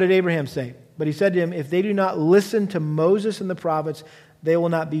 And what did Abraham say? But he said to him, "If they do not listen to Moses and the prophets, they will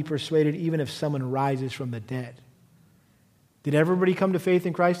not be persuaded, even if someone rises from the dead." Did everybody come to faith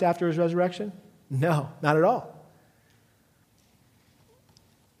in Christ after his resurrection? No, not at all.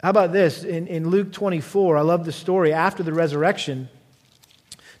 How about this? In Luke 24, I love the story. After the resurrection,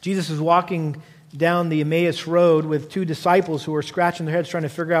 Jesus is walking down the Emmaus Road with 2 disciples who were scratching their heads trying to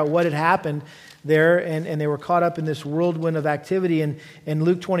figure out what had happened there, and they were caught up in this whirlwind of activity. And in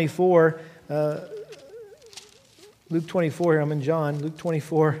Luke 24, here, I'm in John, Luke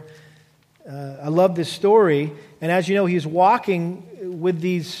 24, I love this story. And as you know, he's walking with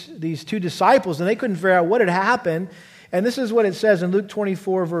these 2 disciples, and they couldn't figure out what had happened. And this is what it says in Luke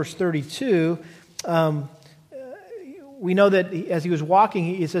 24, verse 32. We know that as he was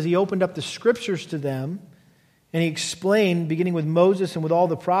walking, it says he opened up the Scriptures to them, and he explained, beginning with Moses and with all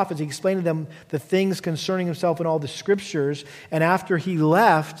the prophets, he explained to them the things concerning himself in all the Scriptures. And after he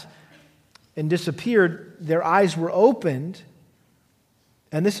left, and disappeared, their eyes were opened.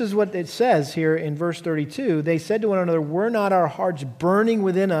 And this is what it says here in verse 32. They said to one another, "Were not our hearts burning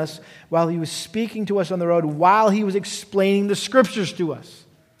within us while he was speaking to us on the road, while he was explaining the Scriptures to us?"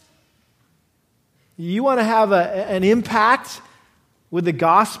 You want to have an impact with the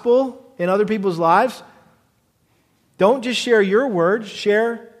gospel in other people's lives? Don't just share your word,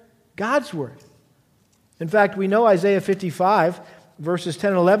 share God's word. In fact, we know Isaiah 55, verses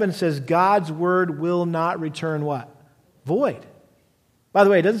 10 and 11 says, God's word will not return what? Void. By the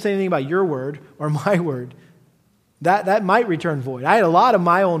way, it doesn't say anything about your word or my word. That might return void. I had a lot of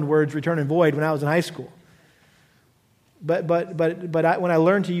my own words returning void when I was in high school. But when I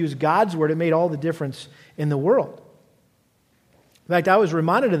learned to use God's word, it made all the difference in the world. In fact, I was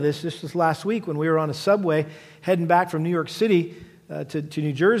reminded of this just this last week when we were on a subway heading back from New York City to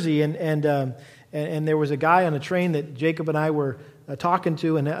New Jersey, and there was a guy on a train that Jacob and I were talking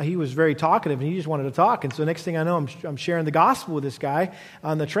to, and he was very talkative, and he just wanted to talk. And so next thing I know, I'm sharing the gospel with this guy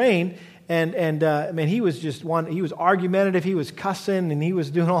on the train, and man, he was he was argumentative, he was cussing, and he was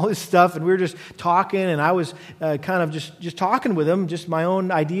doing all this stuff, and we were just talking, and I was kind of just talking with him, just my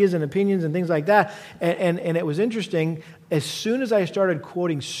own ideas and opinions and things like that. And it was interesting. As soon as I started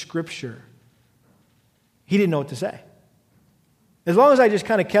quoting Scripture, he didn't know what to say. As long as I just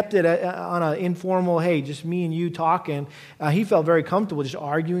kind of kept it on an informal, hey, just me and you talking, he felt very comfortable just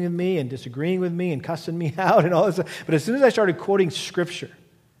arguing with me and disagreeing with me and cussing me out and all this stuff. But as soon as I started quoting Scripture,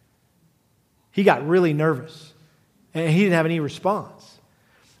 he got really nervous, and he didn't have any response.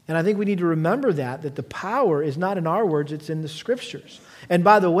 And I think we need to remember that the power is not in our words, it's in the Scriptures. And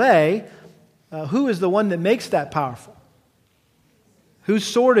by the way, who is the one that makes that powerful? Whose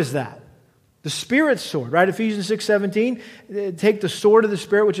sword is that? The Spirit's sword, right? Ephesians 6:17, take the sword of the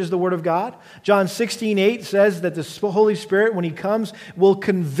Spirit, which is the Word of God. John 16:8 says that the Holy Spirit, when He comes, will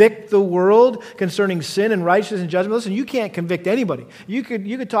convict the world concerning sin and righteousness and judgment. Listen, you can't convict anybody. You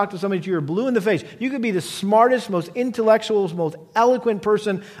could talk to somebody till you're blue in the face. You could be the smartest, most intellectual, most eloquent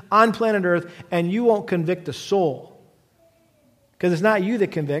person on planet Earth, and you won't convict a soul. Because it's not you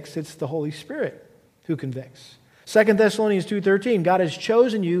that convicts, it's the Holy Spirit who convicts. 2 Thessalonians 2:13, God has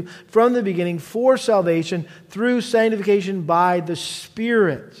chosen you from the beginning for salvation through sanctification by the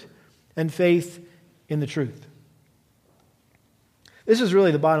Spirit and faith in the truth. This is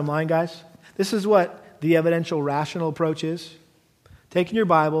really the bottom line, guys. This is what the evidential rational approach is. Taking your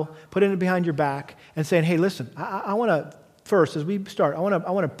Bible, putting it behind your back, and saying, hey, listen, I want to, first, as we start, I want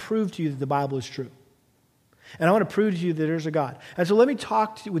to prove to you that the Bible is true. And I want to prove to you that there's a God. And so let me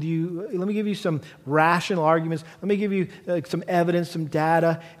talk with you. Let me give you some rational arguments. Let me give you some evidence, some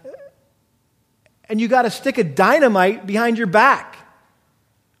data. And you got to stick a dynamite behind your back.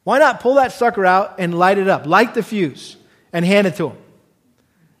 Why not pull that sucker out and light it up? Light the fuse and hand it to him.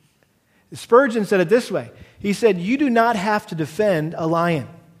 Spurgeon said it this way. He said, you do not have to defend a lion.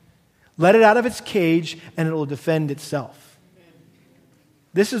 Let it out of its cage and it will defend itself.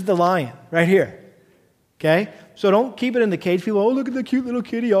 This is the lion right here. Okay? So don't keep it in the cage. People, oh, look at the cute little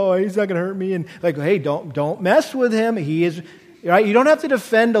kitty. Oh, he's not going to hurt me. And like, hey, don't mess with him. He is, right? You don't have to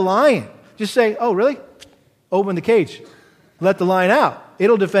defend a lion. Just say, oh, really? Open the cage. Let the lion out.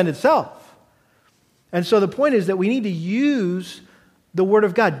 It'll defend itself. And so the point is that we need to use the Word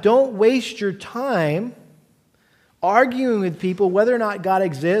of God. Don't waste your time arguing with people whether or not God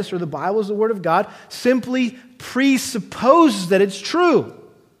exists or the Bible is the Word of God. Simply presupposes that it's true.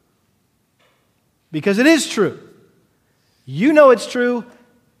 Because it is true. You know it's true,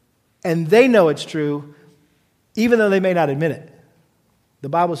 and they know it's true, even though they may not admit it. The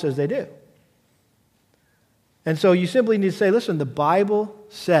Bible says they do. And so you simply need to say, listen, the Bible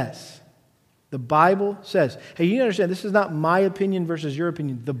says. The Bible says. Hey, you need to understand, this is not my opinion versus your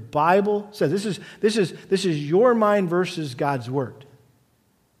opinion. The Bible says. This is your mind versus God's Word.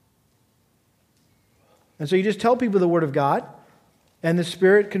 And so you just tell people the Word of God, and the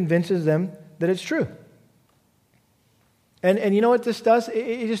Spirit convinces them that it's true. And you know what this does?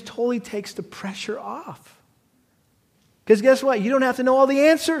 It just totally takes the pressure off. Because guess what? You don't have to know all the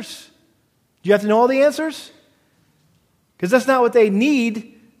answers. Do you have to know all the answers? Because that's not what they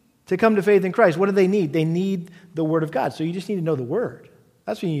need to come to faith in Christ. What do they need? They need the Word of God. So you just need to know the Word.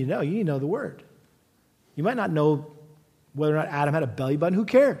 That's what you need to know. You need to know the Word. You might not know whether or not Adam had a belly button. Who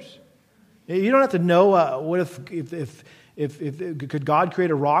cares? You don't have to know what if could God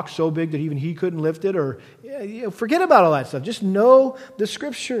create a rock so big that even He couldn't lift it? Or forget about all that stuff. Just know the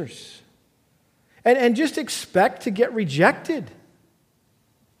Scriptures. And just expect to get rejected.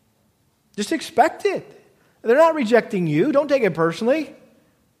 Just expect it. They're not rejecting you. Don't take it personally.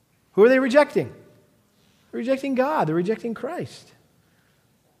 Who are they rejecting? They're rejecting God. They're rejecting Christ.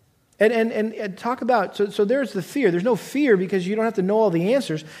 And talk about, so there's the fear. There's no fear because you don't have to know all the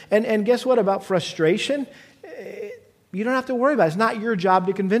answers. And guess what about frustration? You don't have to worry about it. It's not your job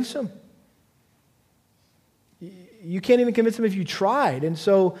to convince them. You can't even convince them if you tried. And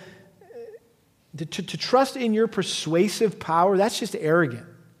so to trust in your persuasive power, that's just arrogant.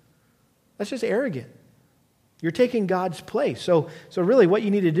 That's just arrogant. You're taking God's place. So really what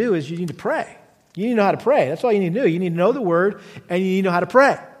you need to do is you need to pray. You need to know how to pray. That's all you need to do. You need to know the Word and you need to know how to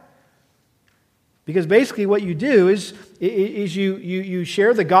pray. Because basically what you do is you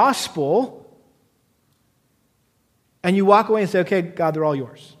share the gospel and you walk away and say, okay, God, they're all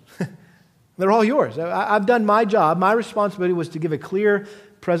yours. They're all yours. I've done my job. My responsibility was to give a clear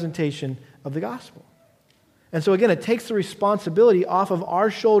presentation of the gospel. And so again, it takes the responsibility off of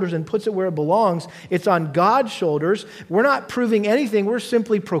our shoulders and puts it where it belongs. It's on God's shoulders. We're not proving anything. We're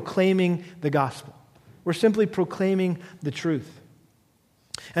simply proclaiming the gospel. We're simply proclaiming the truth.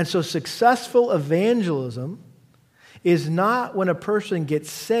 And so successful evangelism is not when a person gets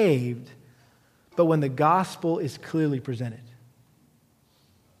saved, but when the gospel is clearly presented.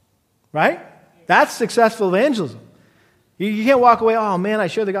 Right? That's successful evangelism. You can't walk away, oh man, I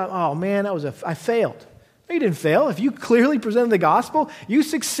shared the gospel. Oh man, I failed. No, you didn't fail. If you clearly presented the gospel, you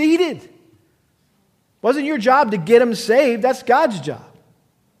succeeded. It wasn't your job to get them saved. That's God's job.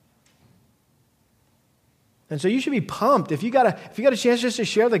 And so you should be pumped. If you got a chance just to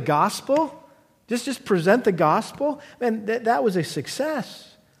share the gospel, just present the gospel, man, that was a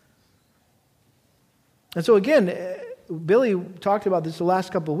success. And so again, Billy talked about this the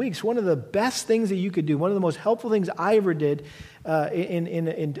last couple of weeks. One of the best things that you could do, one of the most helpful things I ever did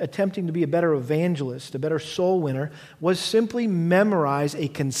in attempting to be a better evangelist, a better soul winner, was simply memorize a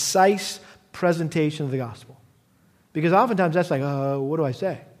concise presentation of the gospel. Because oftentimes that's like, what do I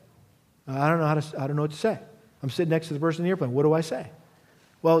say? I don't know what to say. I'm sitting next to the person in the airplane. What do I say?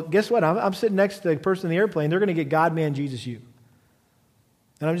 Well, guess what? I'm sitting next to the person in the airplane. They're going to get God, man, Jesus, you.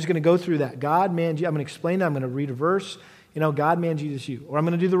 And I'm just going to go through that. God, man, Jesus. I'm going to explain that. I'm going to read a verse. God, man, Jesus, you. Or I'm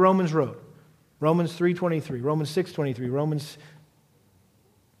going to do the Romans road. Romans 3:23, Romans 6:23, Romans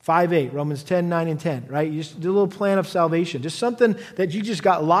 5:8, Romans 10:9 and 10, right? You just do a little plan of salvation. Just something that you just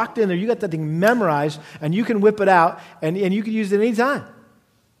got locked in there. You got that thing memorized, and you can whip it out, and you can use it any time.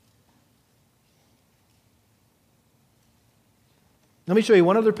 Let me show you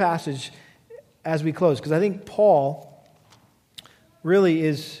one other passage as we close, because I think Paul really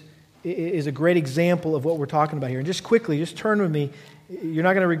is a great example of what we're talking about here. And just quickly, just turn with me. You're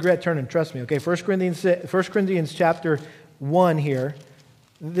not going to regret turning, trust me. Okay, 1 Corinthians chapter 1 here.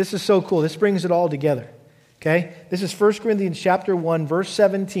 This is so cool. This brings it all together. Okay? This is 1 Corinthians chapter 1, verse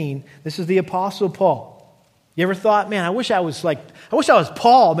 17. This is the Apostle Paul. You ever thought, man, I wish I was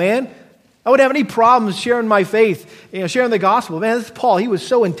Paul, man. I wouldn't have any problems sharing my faith, sharing the gospel. Man, this is Paul. He was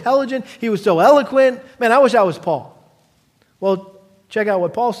so intelligent. He was so eloquent. Man, I wish I was Paul. Well, check out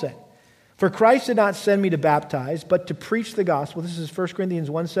what Paul said. For Christ did not send me to baptize, but to preach the gospel. This is 1 Corinthians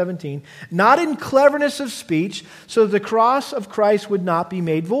 1:17. Not in cleverness of speech, so that the cross of Christ would not be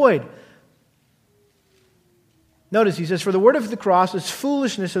made void. Notice he says, for the word of the cross is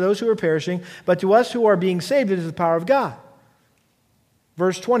foolishness to those who are perishing, but to us who are being saved it is the power of God.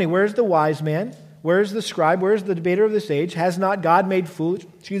 Verse 20, where is the wise man? Where is the scribe? Where is the debater of this age? Has not God made foolish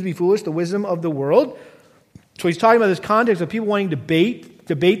the wisdom of the world? So he's talking about this context of people wanting to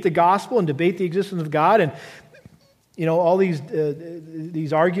debate the gospel and debate the existence of God, and all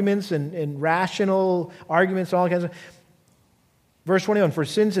these arguments and rational arguments and all kinds of. Verse 21, for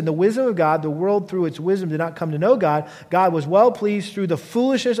since in the wisdom of God, the world through its wisdom did not come to know God, God was well pleased through the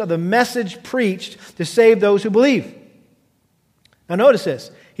foolishness of the message preached to save those who believe. Now notice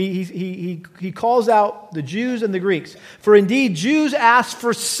this. He calls out the Jews and the Greeks. For indeed, Jews ask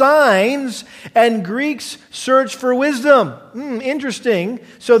for signs and Greeks search for wisdom. Interesting.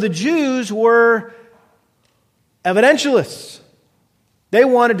 So the Jews were evidentialists. They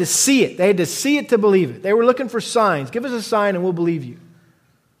wanted to see it. They had to see it to believe it. They were looking for signs. Give us a sign and we'll believe you.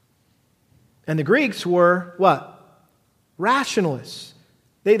 And the Greeks were what? Rationalists.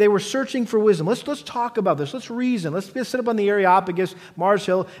 They were searching for wisdom. Let's talk about this. Let's reason. Let's sit up on the Areopagus, Mars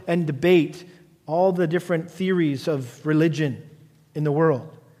Hill, and debate all the different theories of religion in the world.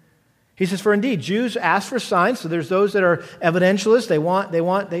 He says, for indeed, Jews ask for signs. So there's those that are evidentialists.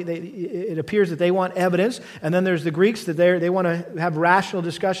 It appears that they want evidence. And then there's the Greeks that they want to have rational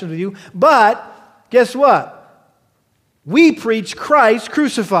discussions with you. But guess what? We preach Christ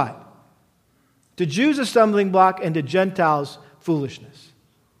crucified. To Jews a stumbling block and to Gentiles foolishness.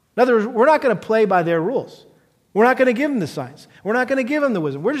 In other words, we're not going to play by their rules. We're not going to give them the signs. We're not going to give them the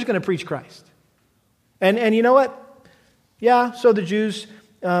wisdom. We're just going to preach Christ. And you know what? Yeah, so the Jews,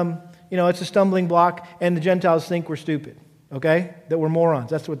 it's a stumbling block, and the Gentiles think we're stupid, okay? That we're morons.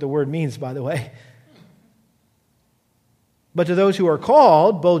 That's what the word means, by the way. But to those who are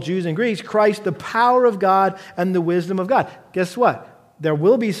called, both Jews and Greeks, Christ, the power of God and the wisdom of God. Guess what? There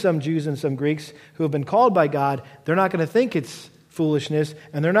will be some Jews and some Greeks who have been called by God. They're not going to think it's foolishness,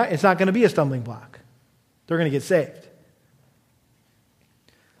 and it's not going to be a stumbling block. They're going to get saved.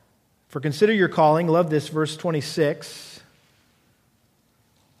 For consider your calling, love this, verse 26.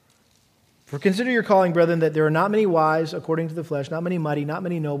 For consider your calling, brethren, that there are not many wise according to the flesh, not many mighty, not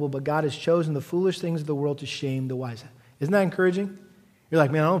many noble, but God has chosen the foolish things of the world to shame the wise. Isn't that encouraging? You're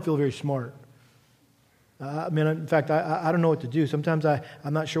like, man, I don't feel very smart. In fact, I don't know what to do. Sometimes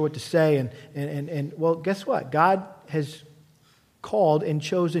I'm not sure what to say. And well, guess what? God has called and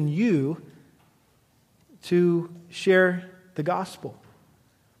chosen you to share the gospel.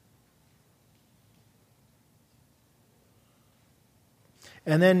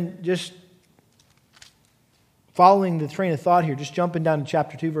 And then just following the train of thought here, just jumping down to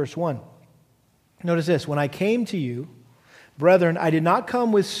chapter 2, verse 1. Notice this, when I came to you, brethren, I did not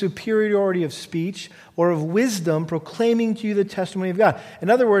come with superiority of speech or of wisdom proclaiming to you the testimony of God.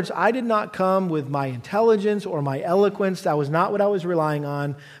 In other words, I did not come with my intelligence or my eloquence. That was not what I was relying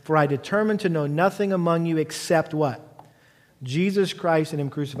on, for I determined to know nothing among you except what? Jesus Christ and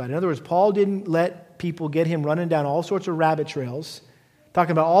Him crucified. In other words, Paul didn't let people get him running down all sorts of rabbit trails,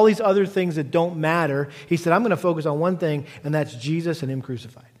 talking about all these other things that don't matter. He said, I'm going to focus on one thing, and that's Jesus and Him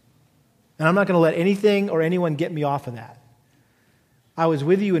crucified. And I'm not going to let anything or anyone get me off of that. I was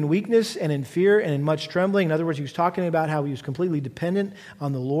with you in weakness and in fear and in much trembling. In other words, he was talking about how he was completely dependent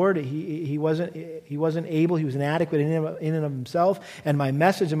on the Lord. He wasn't able, he was inadequate in and of himself. And my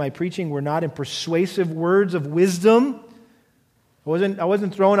message and my preaching were not in persuasive words of wisdom. I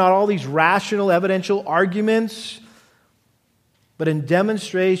wasn't throwing out all these rational, evidential arguments, but in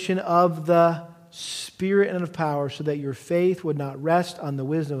demonstration of the Spirit and of power, so that your faith would not rest on the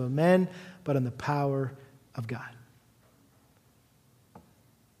wisdom of men, but on the power of God.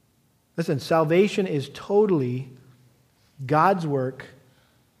 Listen, salvation is totally God's work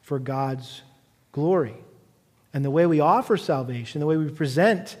for God's glory. And the way we offer salvation, the way we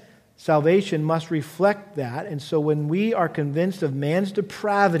present salvation must reflect that. And so when we are convinced of man's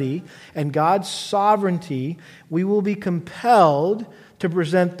depravity and God's sovereignty, we will be compelled to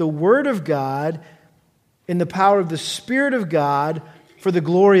present the Word of God in the power of the Spirit of God for the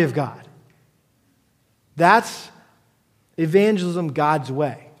glory of God. That's evangelism God's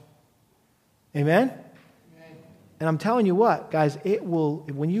way. Amen? Amen? And I'm telling you what, guys, it will,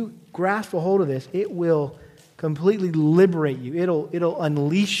 when you grasp a hold of this, it will completely liberate you. It'll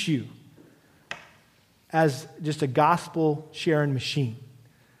unleash you as just a gospel sharing machine.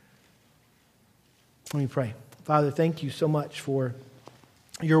 Let me pray. Father, thank you so much for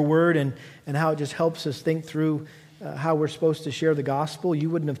your word and how it just helps us think through how we're supposed to share the gospel. You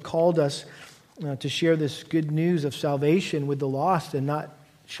wouldn't have called us to share this good news of salvation with the lost and not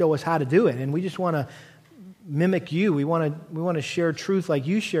show us how to do it. And we just want to mimic you. We want to share truth like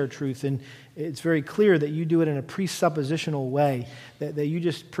you share truth. And it's very clear that you do it in a presuppositional way, that you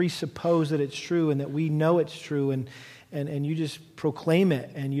just presuppose that it's true and that we know it's true, and you just proclaim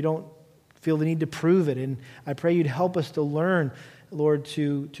it, and you don't feel the need to prove it. And I pray you'd help us to learn, Lord,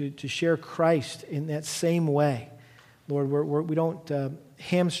 to share Christ in that same way. Lord, we don't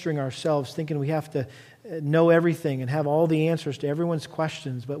hamstring ourselves thinking we have to know everything and have all the answers to everyone's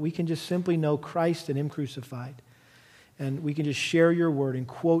questions, but we can just simply know Christ and Him crucified. And we can just share your word and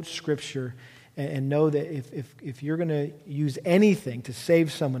quote Scripture and know that if you're going to use anything to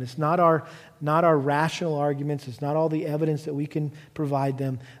save someone, it's not our rational arguments, it's not all the evidence that we can provide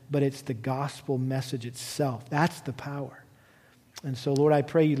them, but it's the gospel message itself. That's the power. And so, Lord, I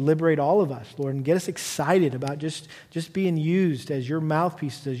pray you liberate all of us, Lord, and get us excited about just being used as your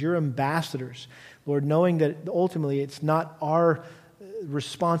mouthpieces, as your ambassadors, Lord, knowing that ultimately it's not our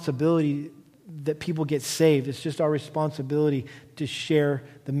responsibility that people get saved. It's just our responsibility to share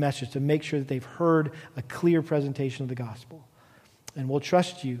the message, to make sure that they've heard a clear presentation of the gospel. And we'll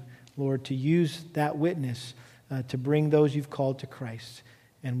trust you, Lord, to use that witness to bring those you've called to Christ.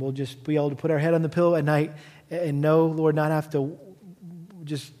 And we'll just be able to put our head on the pillow at night and know, Lord, not have to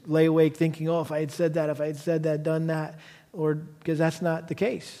just lay awake thinking, oh, if I had said that, done that, Lord, because that's not the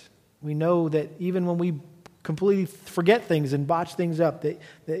case. We know that even when we completely forget things and botch things up,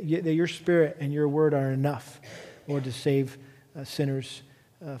 that your Spirit and your word are enough, Lord, to save sinners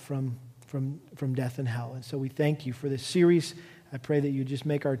from death and hell. And so we thank you for this series. I pray that you just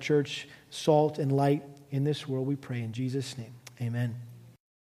make our church salt and light in this world. We pray in Jesus' name. Amen.